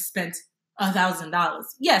 oh, I just spent $1,000.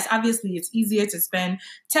 Yes, obviously it's easier to spend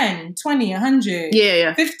 10, 20,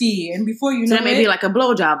 100, 50, and before you know that may be like a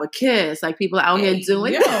blowjob, a kiss, like people are out here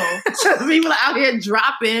doing. People are out here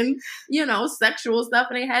dropping, sexual stuff,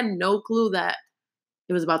 and they had no clue that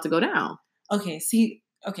it was about to go down. Okay.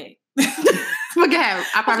 But go ahead.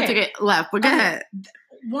 I probably took it left, but go ahead.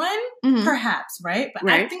 One, perhaps, right? But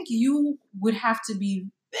I think you would have to be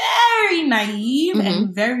very naive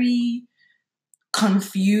and very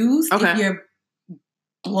confused if you're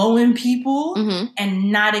blowing people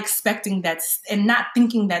and not expecting that, and not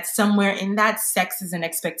thinking that somewhere in that sex is an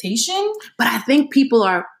expectation. But I think people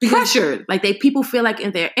are pressured. Like, people feel like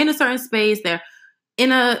if they're in a certain space, they're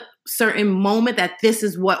in a certain moment, that this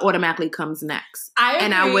is what automatically comes next.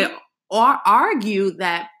 I would argue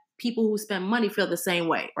that people who spend money feel the same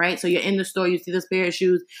way, right? So you're in the store, you see this pair of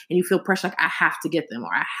shoes, and you feel pressure, like, I have to get them,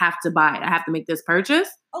 or I have to buy it. I have to make this purchase.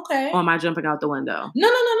 Okay. Or am I jumping out the window?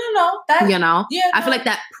 No. I feel like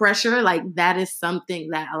that pressure, like, that is something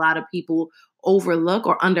that a lot of people overlook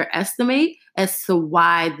or underestimate as to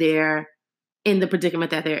why they're in the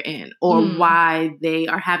predicament that they're in, or why they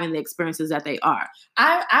are having the experiences that they are.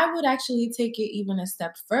 I would actually take it even a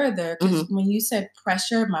step further, because when you said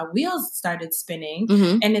pressure, my wheels started spinning.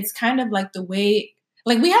 And it's kind of like the way,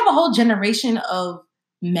 like, we have a whole generation of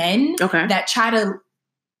men that try to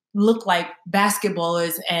look like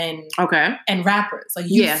basketballers and rappers. Like,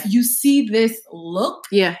 you see this look,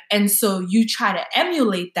 and so you try to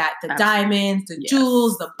emulate that, the diamonds, the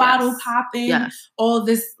jewels, the bottle popping, all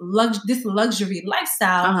this luxury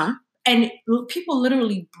lifestyle, and people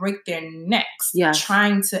literally break their necks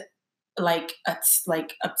trying to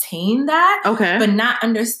obtain that, but not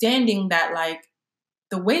understanding that, like,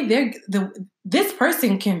 the way this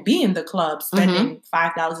person can be in the club spending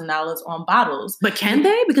 $5,000 on bottles. But can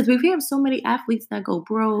they? Because we have so many athletes that go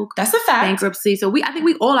broke. That's a fact. Bankruptcy. So I think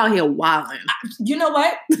we all out here wilding. You know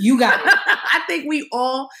what? You got it. I think we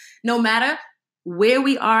all, no matter where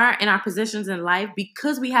we are in our positions in life,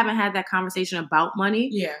 because we haven't had that conversation about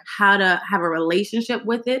money, how to have a relationship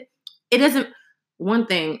with it. It isn't one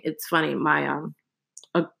thing. It's funny. My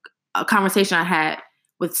a conversation I had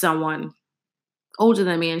with someone older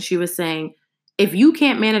than me, and she was saying, if you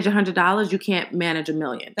can't manage $100, you can't manage $1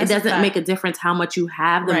 million. It doesn't make a difference how much you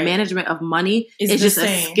have. The management of money is just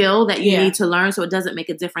a skill that you need to learn. So it doesn't make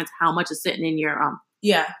a difference how much is sitting in your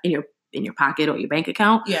in your pocket or your bank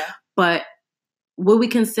account. But would we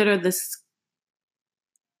consider this?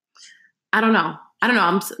 I don't know.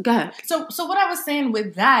 Go ahead. So what I was saying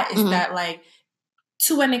with that is that, like,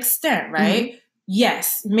 to an extent, right?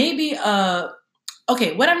 Yes, maybe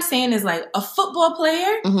okay, what I'm saying is, like, a football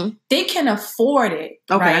player, they can afford it,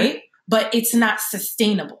 right? But it's not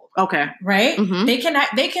sustainable. Right? They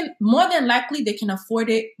can more than likely, they can afford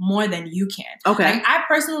it more than you can. Like, I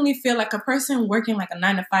personally feel like a person working like a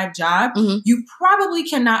 9-to-5 job, you probably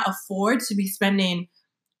cannot afford to be spending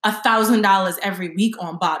 $1,000 every week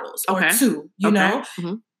on bottles or two, you know?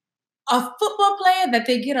 a football player that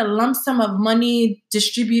they get a lump sum of money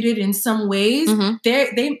distributed in some ways,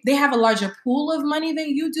 they have a larger pool of money than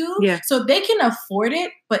you do. Yeah. So they can afford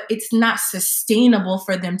it, but it's not sustainable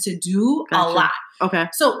for them to do a lot. Okay.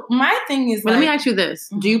 So my thing is let me ask you this.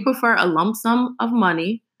 Do you prefer a lump sum of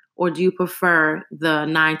money, or do you prefer the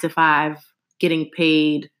 9 to 5 getting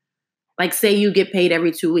paid? Like, say you get paid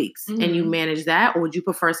every 2 weeks and you manage that, or would you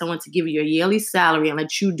prefer someone to give you a yearly salary and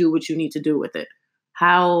let you do what you need to do with it?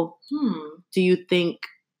 How do you think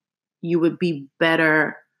you would be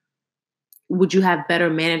better? Would you have better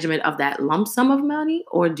management of that lump sum of money,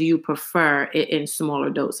 or do you prefer it in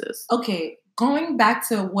smaller doses? Okay, going back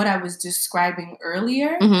to what I was describing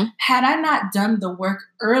earlier, had I not done the work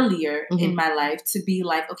earlier in my life to be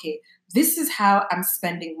like, okay, this is how I'm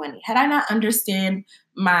spending money. Had I not understand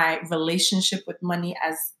my relationship with money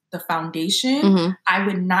as the foundation, I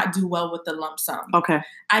would not do well with the lump sum. Okay.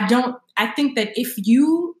 I think that if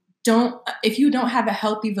you don't have a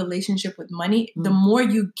healthy relationship with money, the more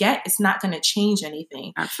you get, it's not going to change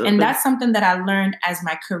anything. Absolutely. And that's something that I learned as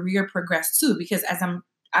my career progressed too, because as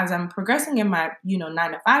I'm progressing in my,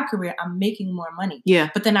 9 to 5 career, I'm making more money. Yeah.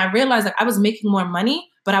 But then I realized that I was making more money,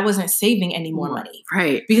 but I wasn't saving any more money.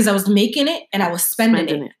 Right. Because I was making it and I was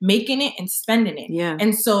spending it, making it and spending it. Yeah.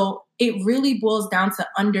 And so it really boils down to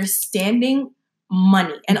understanding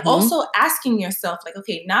money and also asking yourself, like,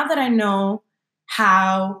 okay, now that I know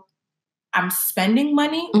how I'm spending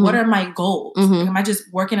money, what are my goals? Like, am I just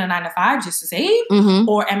working a 9 to 5 just to save?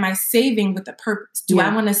 Or am I saving with a purpose? Do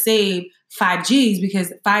I want to save 5 G's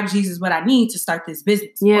because 5 G's is what I need to start this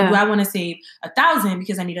business? Yeah. Or do I want to save $1,000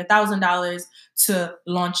 because I need $1,000 to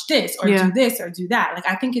launch this or do this or do that? Like,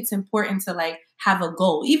 I think it's important to like have a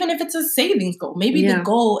goal, even if it's a savings goal. Maybe the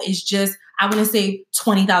goal is just, I want to save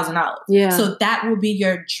 $20,000. Yeah. So that will be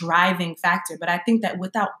your driving factor. But I think that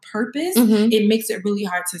without purpose, it makes it really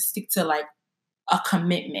hard to stick to like a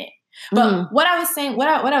commitment. But what I was saying, what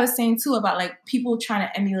I was saying too about like people trying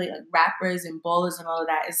to emulate like rappers and ballers and all of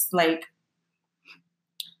that, is like,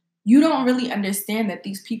 you don't really understand that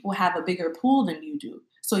these people have a bigger pool than you do.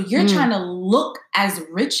 So you're trying to look as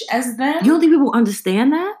rich as them. You don't think people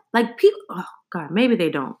understand that? Like, people, oh God, maybe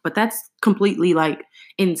they don't. But that's completely like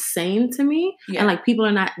insane to me. Yeah. And like, people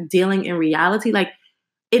are not dealing in reality. Like,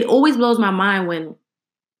 it always blows my mind when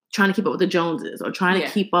trying to keep up with the Joneses or trying to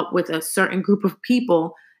keep up with a certain group of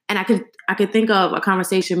people. And I could think of a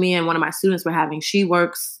conversation me and one of my students were having. She's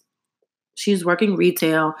working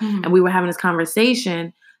retail, and we were having this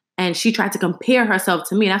conversation. And she tried to compare herself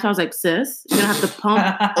to me. And that's why I was like, sis, you're going to have to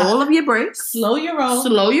pump all of your brakes. Slow your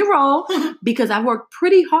roll. Because I've worked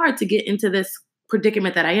pretty hard to get into this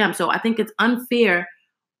predicament that I am. So I think it's unfair,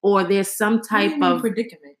 or there's some type of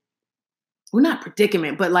predicament. Well, not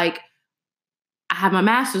predicament, but like, I have my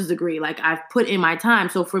master's degree. Like, I've put in my time.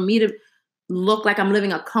 So for me to look like I'm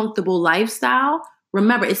living a comfortable lifestyle,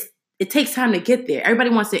 remember, it takes time to get there. Everybody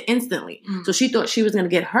wants it instantly. So she thought she was going to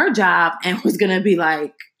get her job and was going to be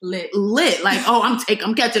like lit. Like, oh,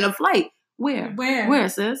 I'm catching a flight. Where,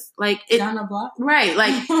 sis? Like, down the block? Right.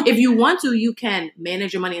 Like, if you want to, you can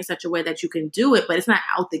manage your money in such a way that you can do it, but it's not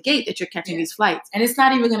out the gate that you're catching these flights. And it's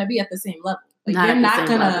not even going to be at the same level. Like, you're not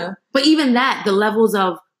going to. But even that, the levels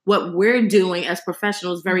of what we're doing as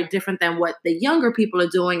professionals is very different than what the younger people are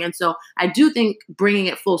doing. And so I do think bringing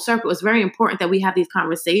it full circle is very important, that we have these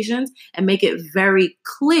conversations and make it very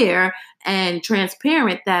clear and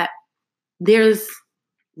transparent that there's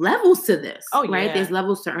levels to this, right? Yeah. There's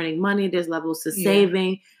levels to earning money. There's levels to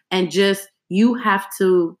saving, and just, you have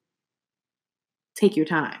to take your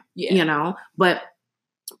time, but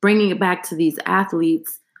bringing it back to these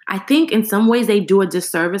athletes, I think in some ways they do a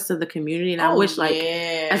disservice to the community. And I wish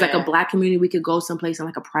as like a Black community, we could go someplace in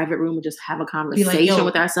like a private room and just have a conversation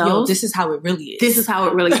with ourselves. This is how it really is. This is how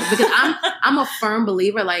it really is. Because I'm a firm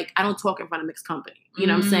believer, like, I don't talk in front of mixed company. You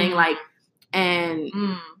know what I'm saying? Like, and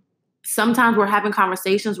sometimes we're having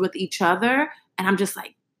conversations with each other and I'm just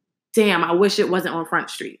like, damn, I wish it wasn't on Front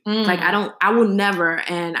Street. Like, I will never,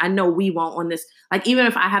 and I know we won't on this. Like, even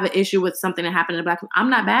if I have an issue with something that happened in the Black community, I'm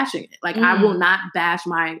not bashing it. Like, I will not bash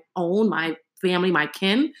my family, my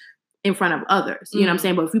kin in front of others. You know what I'm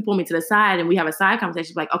saying? But if you pull me to the side and we have a side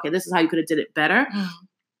conversation, like, okay, this is how you could have did it better.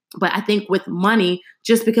 But I think with money,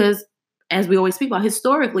 just because, as we always speak about,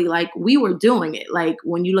 historically, like, we were doing it. Like,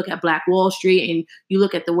 when you look at Black Wall Street and you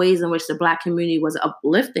look at the ways in which the Black community was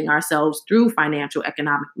uplifting ourselves through financial,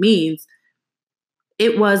 economic means,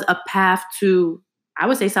 it was a path to, I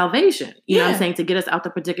would say, salvation. You know what I'm saying? To get us out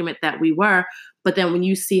the predicament that we were. But then when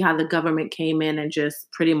you see how the government came in and just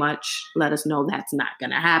pretty much let us know that's not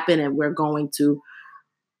going to happen and we're going to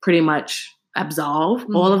pretty much absolve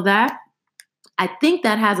all of that, I think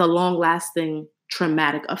that has a long-lasting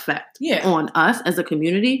traumatic effect on us as a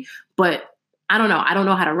community. But I don't know. I don't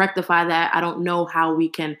know how to rectify that. I don't know how we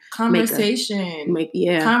can conversation.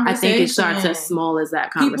 I think it starts as small as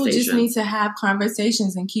that conversation. People just need to have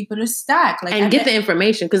conversations and keep it a stack. And get the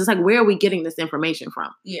information, because it's like, where are we getting this information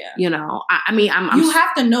from? Yeah. You know, I mean, you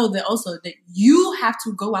have to know that also that you have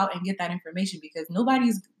to go out and get that information, because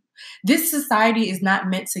this society is not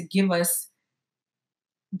meant to give us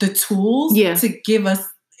the tools to give us.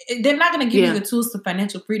 They're not going to give you the tools to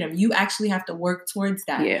financial freedom. You actually have to work towards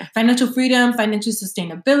that. Yeah. Financial freedom, financial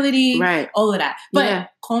sustainability, all of that. But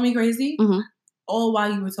call me crazy. Mm-hmm. All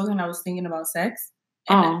while you were talking, I was thinking about sex.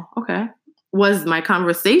 Okay. Was my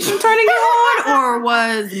conversation turning you on, or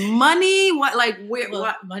was money? What? Like,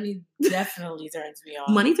 what? Money definitely turns me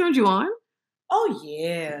on. Money turns you on? Oh,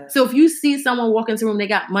 yeah. So if you see someone walk into a room, they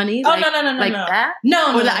got money? No. That?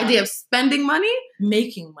 No. Or the idea of spending money?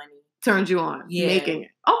 Making money. Turns you on. Yeah. Making it.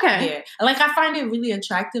 Okay. Yeah. Like, I find it really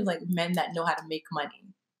attractive, like, men that know how to make money.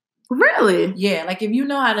 Really? Yeah. Like, if you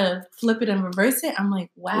know how to flip it and reverse it, I'm like,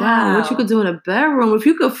 wow. What you could do in a bedroom. If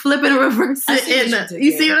you could flip it and reverse it.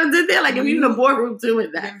 You see what I did there? Like, if you're in a boardroom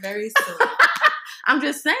doing that. You're very silly. I'm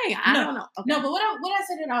just saying. I don't know. Okay. No, but what I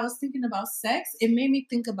said that I was thinking about sex, it made me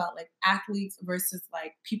think about, like, athletes versus,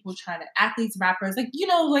 like, people athletes, rappers, like, you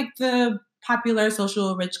know, like the popular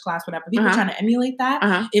social rich class, whatever. People trying to emulate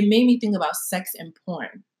that. It made me think about sex and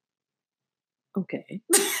porn. Okay.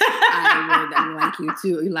 I would like you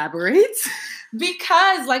to elaborate.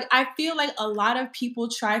 Because, like, I feel like a lot of people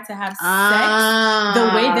try to have sex the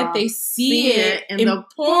way that they see it in the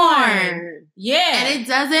porn. Yeah. And it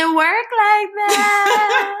doesn't work like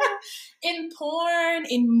that. In porn,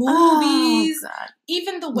 in movies.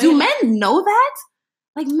 Even the way... Do men know that?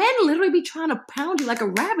 Like, men literally be trying to pound you like a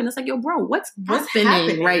rabbit. It's like, yo, bro, what's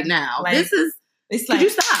happening right now? Like, it's like... Could you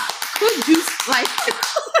stop? Could you, like...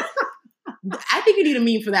 I think you need a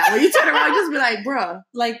meme for that. When you turn around, you just be like, bro,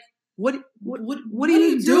 like, what are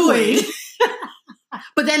you doing?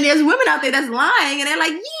 But then there's women out there that's lying, and they're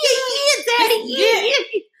like, yeah, daddy, yeah.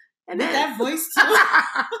 And with that voice too.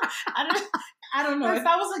 I don't know. If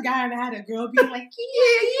I was a guy and I had a girl being like,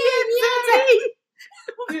 yeah,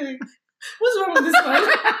 daddy. What's wrong with this one?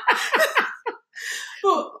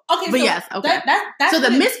 But yes, okay. That's so the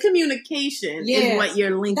miscommunication is what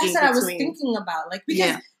you're linking. That's what I was thinking about. Like,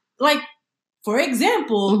 because, like, for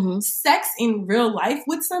example, sex in real life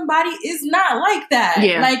with somebody is not like that.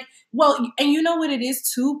 Yeah. Like, well, and you know what it is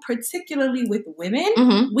too, particularly with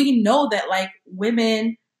women, we know that, like,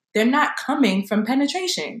 women, they're not coming from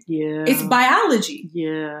penetration. Yeah. It's biology.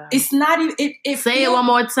 Yeah. It's not even... Say it one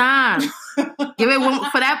more time. Give it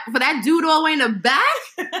one for that dude all the way in the back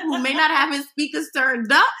who may not have his speakers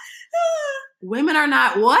turned up. Women are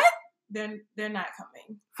not what? They're not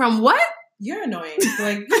coming. From what? You're annoying.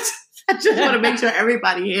 Like, I just want to make sure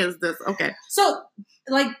everybody hears this. Okay. So,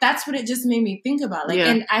 like, that's what it just made me think about. Like,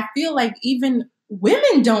 and I feel like even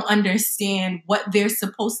women don't understand what they're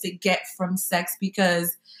supposed to get from sex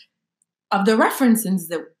because of the references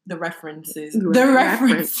that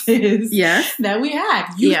we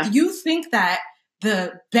have. You think that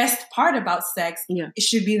the best part about sex it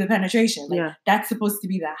should be the penetration. Like, that's supposed to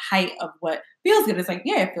be the height of what feels good. It's like,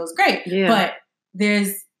 it feels great. Yeah. But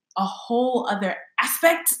there's a whole other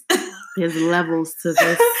aspect. There's levels to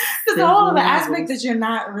this. There's a whole other aspect that you're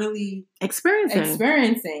not really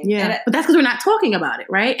experiencing. Yeah. But that's because we're not talking about it,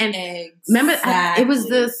 right? And remember, it was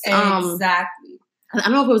this... Exactly. I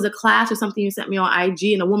don't know if it was a class or something you sent me on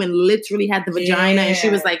IG, and a woman literally had the vagina, and she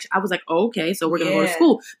was like, I was like, oh, okay, so we're going to go to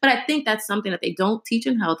school. But I think that's something that they don't teach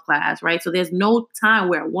in health class, right? So there's no time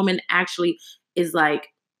where a woman actually is like,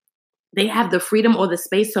 they have the freedom or the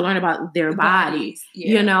space to learn about their bodies,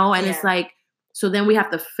 you know? And it's like, so then we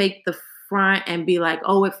have to fake the front and be like,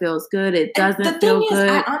 oh, it feels good. It doesn't feel good.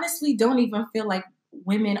 I honestly don't even feel like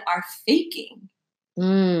women are faking.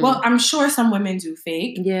 Well, I'm sure some women do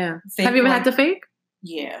fake. Yeah. Have you ever had to fake?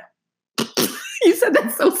 Yeah. You said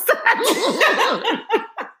that so sad.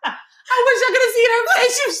 I wish I could have seen her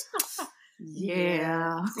face.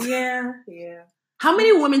 Yeah. How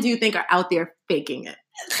many women do you think are out there faking it?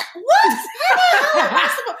 What?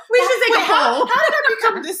 We should take a poll. How did I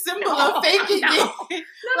become the symbol of faking it?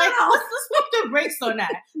 Let's put the brakes on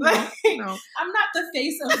that. I'm not the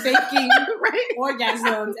face of faking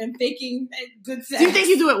orgasms and faking good sex. Do you think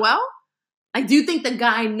you do it well? Like, do you think the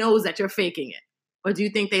guy knows that you're faking it? Or do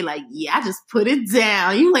you think they like, I just put it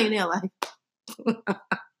down? You laying there like...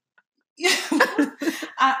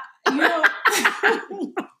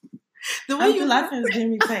 The way you laughing is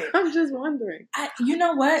getting me tight. I'm just wondering. You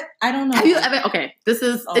know what? I don't know. Have you ever? Okay, this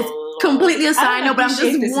is it's completely a side note, but I'm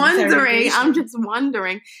just wondering. I'm just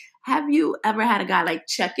wondering. Have you ever had a guy like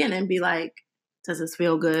check in and be like, "Does this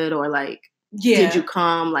feel good?" Or like, "Did you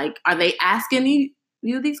come?" Like, are they asking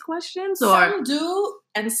you these questions? Or some do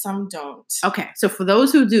and some don't. Okay, so for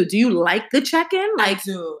those who do you like the check in? Like, I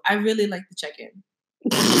do. I really like the check in.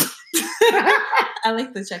 I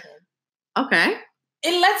like the check in. Okay.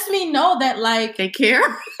 It lets me know that, like, they care.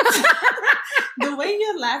 The way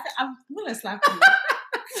you're laughing, I'm gonna slap you.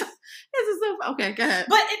 This is so okay. Go ahead.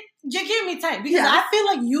 But you're getting me tight because I feel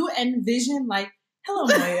like you envision, like, hello,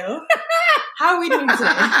 Mayo. How are we doing today?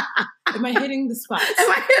 Am I hitting the spot?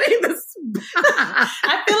 I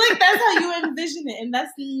feel like that's how you envision it, and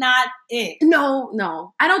that's not it.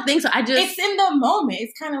 No, I don't think so. It's in the moment.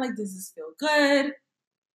 It's kind of like, does this feel good?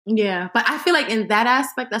 Yeah, but I feel like in that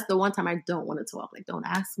aspect, that's the one time I don't want to talk. Like, don't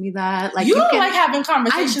ask me that. Like, you don't like having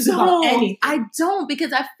conversations about anything. I don't,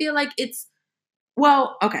 because I feel like it's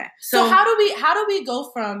okay. So how do we go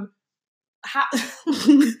from how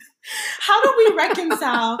do we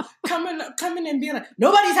reconcile coming and being like,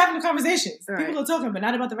 nobody's having the conversations. Right. People are talking, but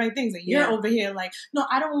not about the right things. And you're over here like, no,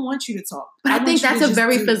 I don't want you to talk. But I think that's a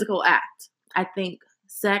very physical act. I think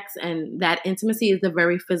sex and that intimacy is a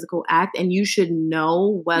very physical act, and you should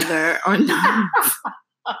know whether or not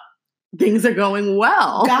things are going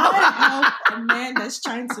well. God help a man that's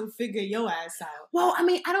trying to figure your ass out. Well, I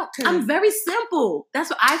mean, I'm very simple. That's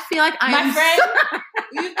what I feel like I am. My friend,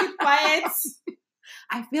 you keep quiet.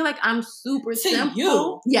 I feel like I'm super simple.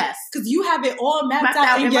 You? Yes. Because you have it all mapped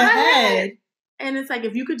out in your head. And it's like,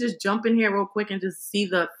 if you could just jump in here real quick and just see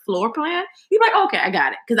the floor plan, you're like, okay, I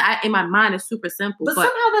got it. Because in my mind, it's super simple. But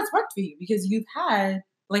somehow that's worked for you because you've had,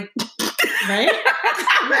 like, right?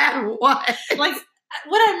 What? Like,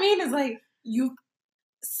 what I mean is, like, you've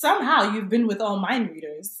been with all mind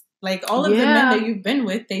readers. Like, all of the men that you've been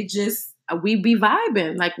with, they just... We be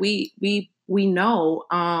vibing. Like, we know.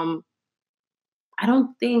 I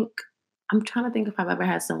don't think... I'm trying to think if I've ever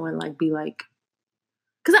had someone, like, be like...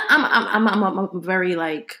 Because I'm very,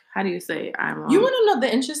 like, how do you say? You want to know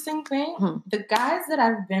the interesting thing? Mm-hmm. The guys that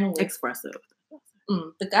I've been with... Expressive.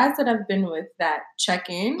 The guys that I've been with that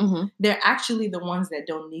check in, they're actually the ones that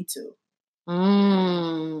don't need to.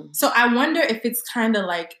 So I wonder if it's kind of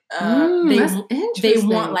like they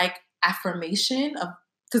want, like, affirmation of...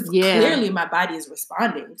 Because clearly my body is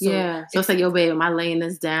responding. So so it's like, yo, babe, am I laying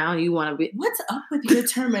this down? You want to be... What's up with your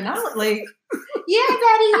terminology? Like, yeah,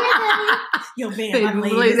 daddy. Yo, babe, am I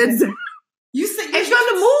laying this down? You said it's from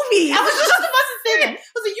the movie. I was just supposed to say that. I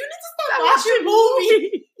was like, you need to start watching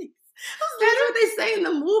movies. That's what they say in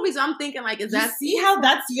the movies. So I'm thinking, like, is that... See how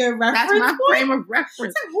that's your reference? That's my frame of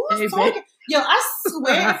reference. Like, who's talking? Yo, I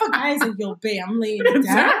swear, if a guy is like, yo, babe, I'm laying it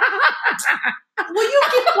down. Will you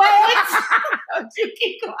keep quiet? You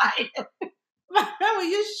keep quiet. Will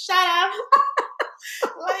you shut up?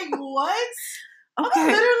 Like, what? Okay. I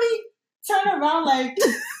literally turn around like,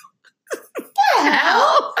 what the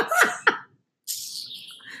hell?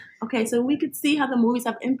 Okay, so we could see how the movies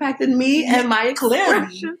have impacted me and my expression.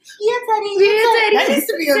 Yeah, Teddy. That needs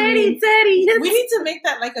to be a meme. Teddy. We need to make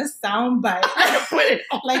that like a sound bite.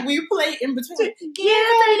 Like we play in between. Yeah,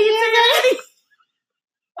 Teddy.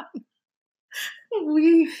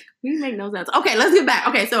 We make no sense. Okay, let's get back.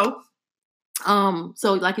 Okay, so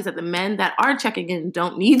like you said, the men that are checking in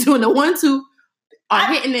don't need to, and the ones who are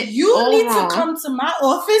hitting it. You need to come to my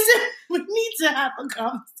office. We need to have a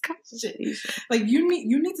conversation. Like you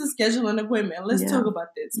need to schedule an appointment. Let's talk about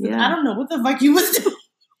this. I don't know what the fuck you was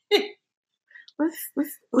doing.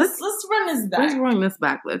 Let's run this back. Let's run this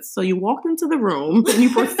back. So you walked into the room and you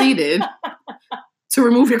proceeded to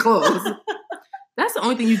remove your clothes. That's the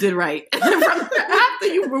only thing you did right. After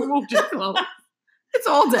you removed your clothes, it's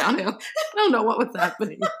all downhill. I don't know what was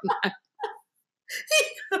happening.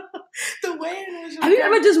 The way in which have you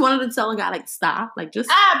ever just wanted to tell a guy, like, stop? Like, just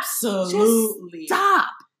absolutely just stop.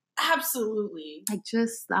 Absolutely. Like,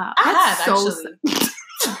 just stop. Actually.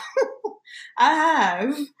 I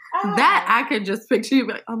have. That I could just picture you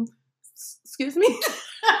like, excuse me?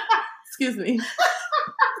 Excuse me.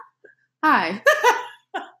 Hi.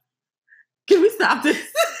 Can we stop this?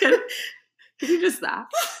 Can you just stop?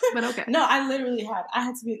 But okay. No, I literally had. I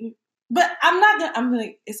had to be... But I'm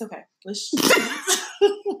like, it's okay. Let's...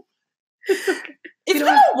 It's been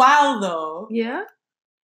a while, though. Yeah?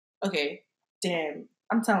 Okay. Damn.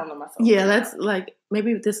 I'm telling on myself. Yeah, that's like...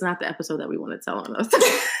 Maybe this is not the episode that we want to tell on us.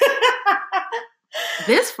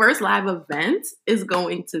 This first live event is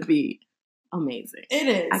going to be amazing. It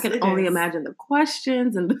is. I can only imagine the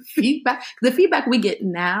questions and the feedback. The feedback we get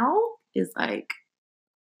now is like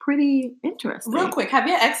pretty interesting. Real quick, have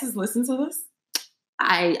your exes listened to this?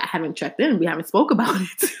 I haven't checked in. We haven't spoke about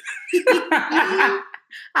it.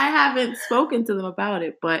 I haven't spoken to them about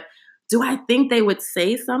it, but do I think they would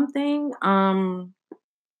say something? I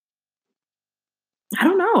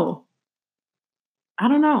don't know.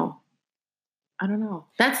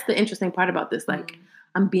 That's the interesting part about this. Like,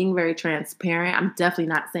 I'm being very transparent. I'm definitely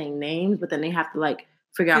not saying names, but then they have to like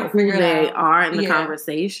figure out who they are in the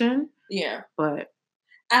conversation. Yeah. But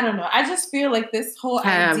I don't know. I just feel like this whole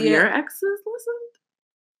idea. Have your exes listened?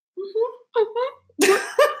 Mm-hmm.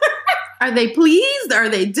 Are they pleased? Are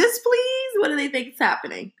they displeased? What do they think is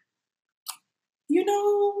happening?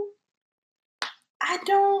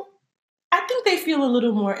 I think they feel a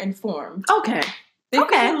little more informed. Okay. They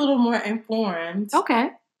feel a little more informed.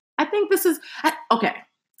 Okay. I think this is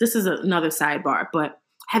another sidebar, but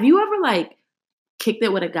have you ever like kicked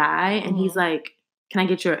it with a guy and he's like, can I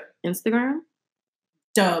get your Instagram?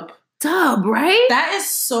 Dub, right? That is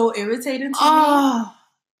so irritating to me.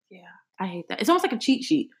 Yeah. I hate that. It's almost like a cheat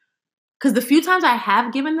sheet. Because the few times I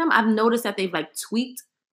have given them, I've noticed that they've like tweaked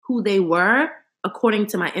who they were according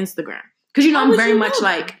to my Instagram. Because I'm very much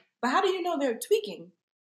like. But how do you know they're tweaking?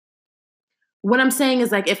 What I'm saying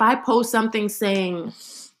is like if I post something saying,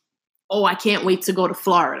 oh, I can't wait to go to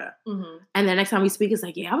Florida. Mm-hmm. And the next time we speak, it's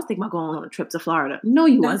like, yeah, I was thinking about going on a trip to Florida. No,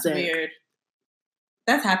 you wasn't. That's weird.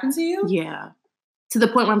 That's happened to you? Yeah. To the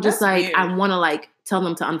point where I'm just like, weird. I want to like tell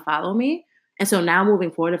them to unfollow me. And so now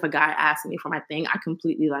moving forward, if a guy asks me for my thing, I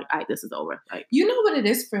completely like, all right, this is over. Like, you know what it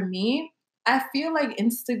is for me? I feel like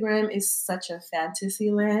Instagram is such a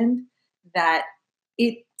fantasy land that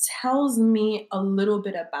it tells me a little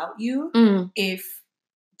bit about you if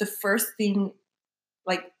the first thing,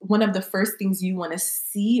 like one of the first things you want to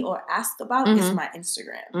see or ask about is my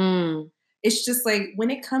Instagram. It's just like when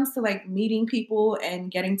it comes to like meeting people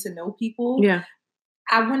and getting to know people,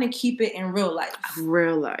 I want to keep it in real life.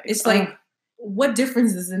 It's like, what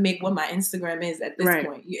difference does it make what my Instagram is at this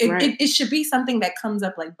point? It should be something that comes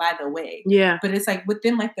up like by the way. Yeah. But it's like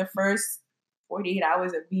within like the first 48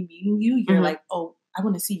 hours of me meeting you, you're like, oh, I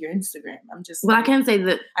want to see your Instagram. I'm just. Well, like, I can say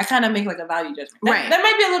that. I kind of make like a value judgment. That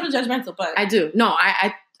might be a little judgmental, but. I do. No,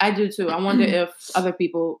 I do too. I wonder if other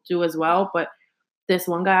people do as well. But this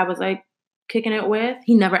one guy I was like kicking it with,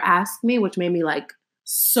 he never asked me, which made me like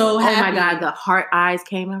so happy. Oh my God, the heart eyes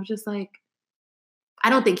came. I was just like, I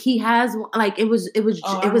don't think he has like it was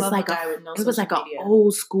like a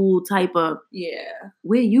old school type of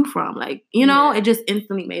where you from? Like, it just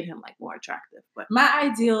instantly made him like more attractive. But my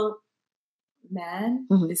ideal man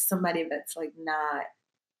is somebody that's like not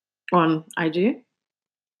on IG.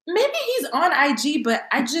 Maybe he's on IG, but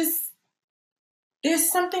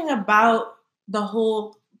there's something about the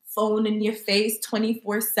whole phone in your face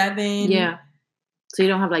 24/7. Yeah. So you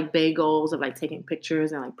don't have like big goals of like taking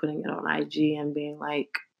pictures and like putting it on IG and being like,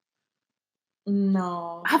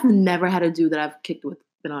 no. I've never had a dude that I've kicked with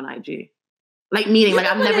been on IG. Like meaning like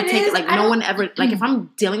I've never taken like no one ever like if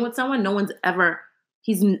I'm dealing with someone, no one's ever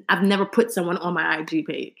I've never put someone on my IG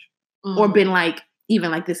page or been like even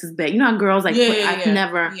like this is big. You know how girls like I've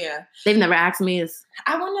never they've never asked me is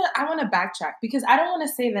I wanna backtrack because I don't want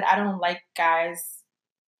to say that I don't like guys.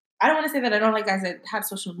 I don't want to say that I don't like guys that have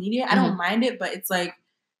social media. I don't mind it, but it's like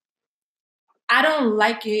I don't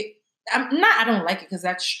like it. I don't like it because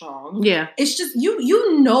that's strong. Yeah. It's just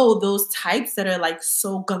you know those types that are like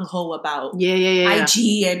so gung ho about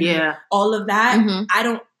IG and all of that.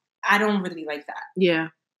 I don't really like that. Yeah.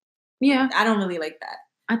 Yeah. I don't really like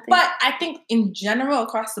that. But I think in general,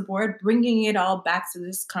 across the board, bringing it all back to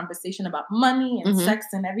this conversation about money and sex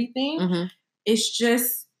and everything, it's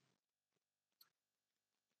just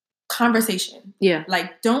conversation. Yeah.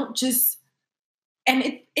 Like, don't just...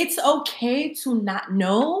 And it's okay to not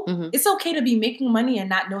know. It's okay to be making money and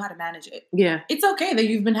not know how to manage it. Yeah. It's okay that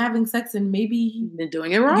you've been having sex and maybe... You've been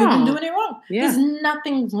doing it wrong. Yeah. There's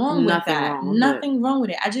nothing wrong with that. Nothing wrong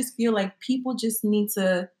with it. I just feel like people just need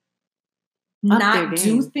to not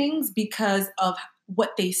do things because of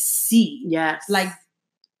what they see. Yes. Like,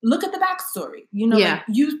 look at the backstory. Like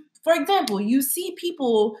for example, you see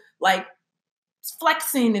people like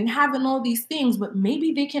flexing and having all these things, but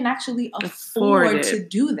maybe they can actually afford to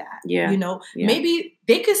do that. Yeah. Maybe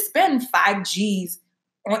they could spend 5 G's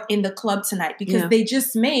in the club tonight because they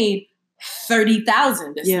just made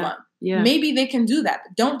 30,000 this month. Yeah. Maybe they can do that.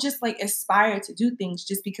 But don't just like aspire to do things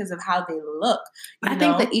just because of how they look. I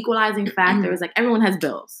think the equalizing factor is like everyone has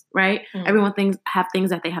bills, right? Everyone have things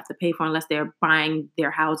that they have to pay for unless they're buying their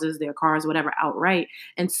houses, their cars, whatever outright.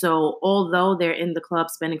 And so although they're in the club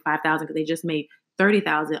spending 5,000 because they just made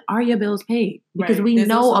 $30,000. Are your bills paid? Because we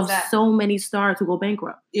know of so many stars who go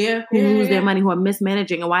bankrupt. Yeah. Who lose their money, who are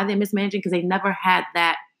mismanaging. And why they're mismanaging? Because they never had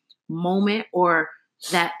that moment or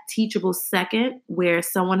that teachable second where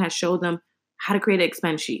someone has showed them how to create an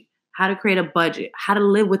expense sheet, how to create a budget, how to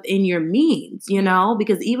live within your means, you know?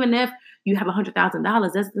 Because even if you have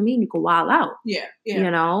 $100,000, doesn't mean you can wild out. Yeah.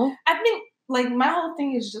 You know? I think like my whole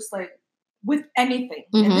thing is just like with anything,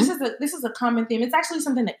 and this is a common theme. It's actually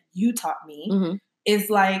something that you taught me.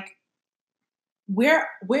 Is like, where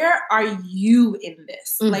are you in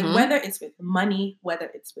this? Like, whether it's with money, whether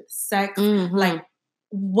it's with sex, like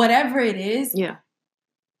whatever it is. Yeah.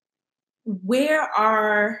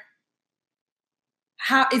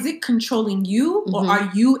 How is it controlling you, or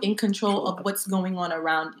are you in control of what's going on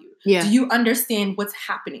around you? Yeah. Do you understand what's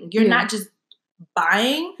happening? You're not just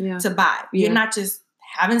buying to buy. You're not just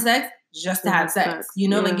having sex just to have sex. You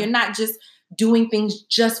know, like you're not just doing things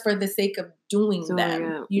just for the sake of doing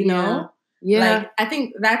them. You know? Yeah. Like, I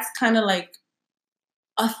think that's kind of like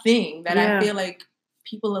a thing that I feel like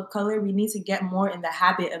people of color, we need to get more in the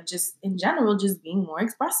habit of just, in general, just being more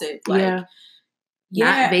expressive. Like,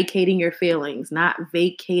 not vacating your feelings, not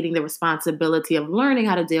vacating the responsibility of learning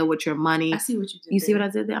how to deal with your money. I see what you did. You see what I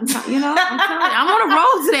did there? I'm telling you, I'm on a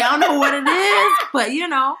roll today. I don't know what it is, but you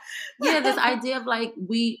know, this idea of like,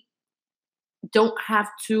 we don't have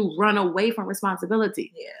to run away from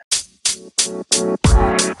responsibility. Yeah.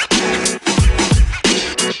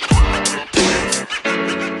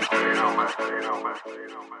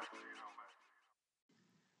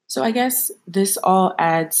 So I guess this all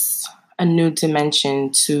adds a new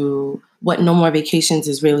dimension to what No More Vacations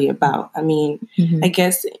is really about. I mean, I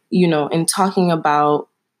guess, you know, in talking about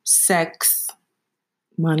sex,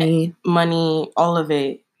 money, all of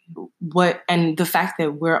it, and the fact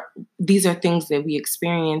that these are things that we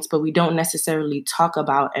experience, but we don't necessarily talk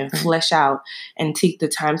about and flesh out and take the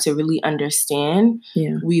time to really understand.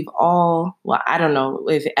 Yeah. We've all, well, I don't know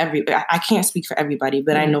if I can't speak for everybody,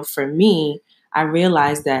 but I know for me, I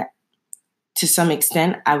realized that to some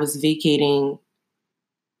extent I was vacating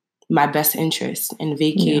my best interest and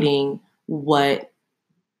vacating what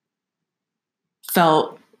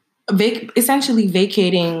felt essentially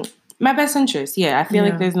vacating my best interest. Yeah, I feel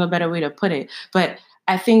like there's no better way to put it. But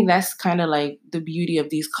I think that's kind of like the beauty of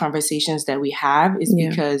these conversations that we have is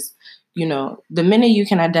because, you know, the minute you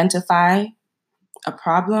can identify a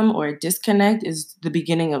problem or a disconnect is the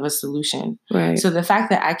beginning of a solution. Right. So the fact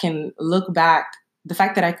that I can look back, the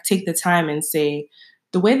fact that I take the time and say,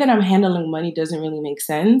 the way that I'm handling money doesn't really make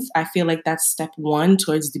sense. I feel like that's step one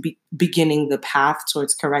towards the beginning the path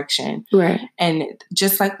towards correction. Right. And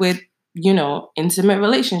just like with, you know, intimate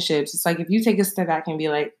relationships, it's like if you take a step back and be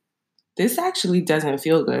like, this actually doesn't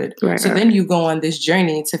feel good. Right, so then you go on this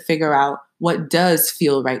journey to figure out what does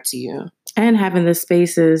feel right to you. And having the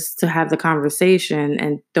spaces to have the conversation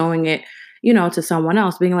and throwing it, you know, to someone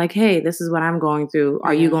else, being like, hey, this is what I'm going through.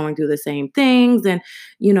 Are you going through the same things? And,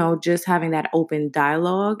 you know, just having that open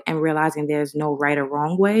dialogue and realizing there's no right or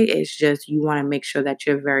wrong way. It's just you want to make sure that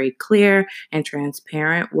you're very clear and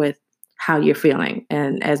transparent with how you're feeling.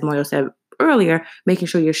 And as Moyo said earlier, making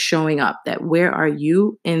sure you're showing up, that where are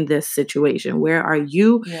you in this situation? Where are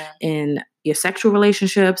you in your sexual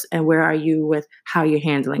relationships? And where are you with how you're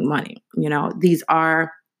handling money? You know, these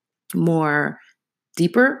are more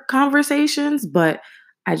deeper conversations, but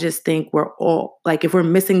I just think we're all like, if we're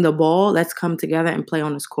missing the ball, let's come together and play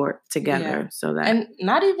on this court together. So that, and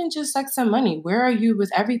not even just sex and money. Where are you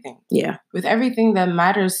with everything? Yeah, with everything that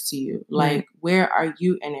matters to you. Like, where are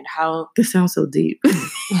you in it? How this sounds so deep.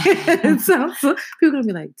 It sounds so. People gonna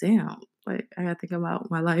be like, damn. Like, I gotta think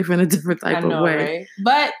about my life in a different type of way. Right?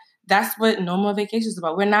 But that's what No More Vacations is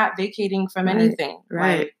about. We're not vacating from anything.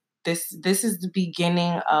 Right. Like, this is the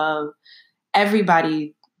beginning of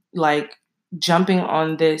everybody like jumping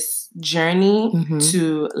on this journey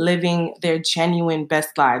to living their genuine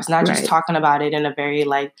best lives, not just talking about it in a very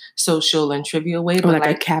like social and trivial way, but like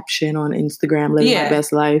a caption on Instagram, living my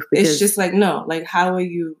best life. It's just like, no, like,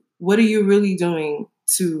 what are you really doing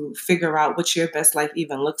to figure out what your best life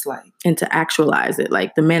even looks like? And to actualize it.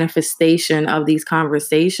 Like, the manifestation of these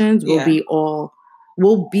conversations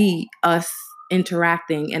will be us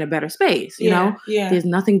interacting in a better space, you know? Yeah. There's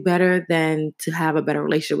nothing better than to have a better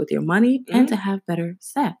relationship with your money and to have better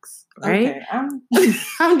sex, right? Okay,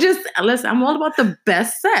 I'm all about the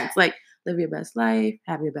best sex. Like, live your best life,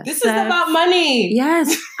 have your best sex. This is about money.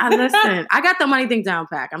 Yes. I got the money thing down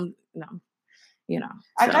pat. I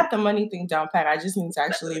got the money thing down pat. I just need to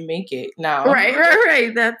actually make it now.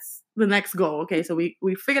 Right. That's the next goal. Okay, so we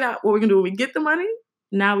figured out what we're gonna do when we get the money.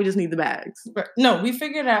 Now we just need the bags. No, we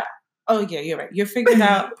figured out. Oh, yeah, you're right. You're figuring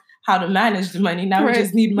out how to manage the money. Now we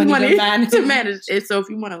just need money to manage it. So if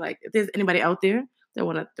you want to like, if there's anybody out there that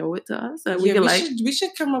want to throw it to us, we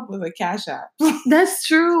should come up with a cash app. That's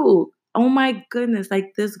true. Oh my goodness.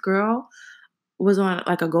 Like this girl was on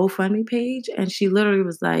like a GoFundMe page and she literally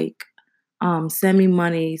was like, send me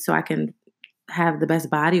money so I can have the best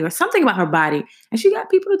body or something about her body. And she got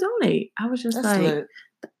people to donate. I was just lit.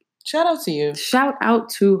 Shout out to you. Shout out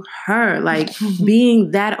to her. Like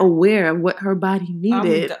being that aware of what her body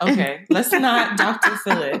needed. Okay. Let's not Dr.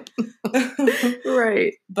 Phil it.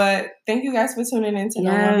 Right. But thank you guys for tuning in to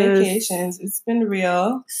No More Vacations. It's been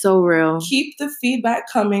real. So real. Keep the feedback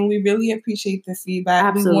coming. We really appreciate the feedback.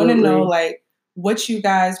 Absolutely. We want to know like what you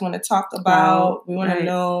guys want to talk about. We want to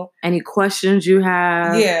know any questions you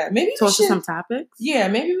have. Yeah, maybe talk to some topics. Yeah,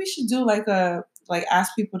 maybe we should do like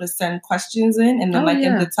ask people to send questions in, and then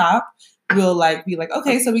in the top we'll like be like,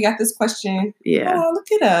 okay, so we got this question. Yeah. Oh, look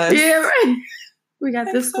at us. Yeah, right. We got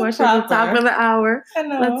this question at the top of the hour. I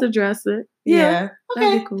know. Let's address it. Yeah.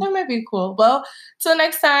 Okay, cool. That might be cool. Well, till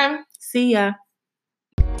next time. See ya.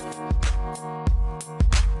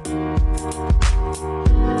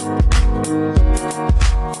 Thank you.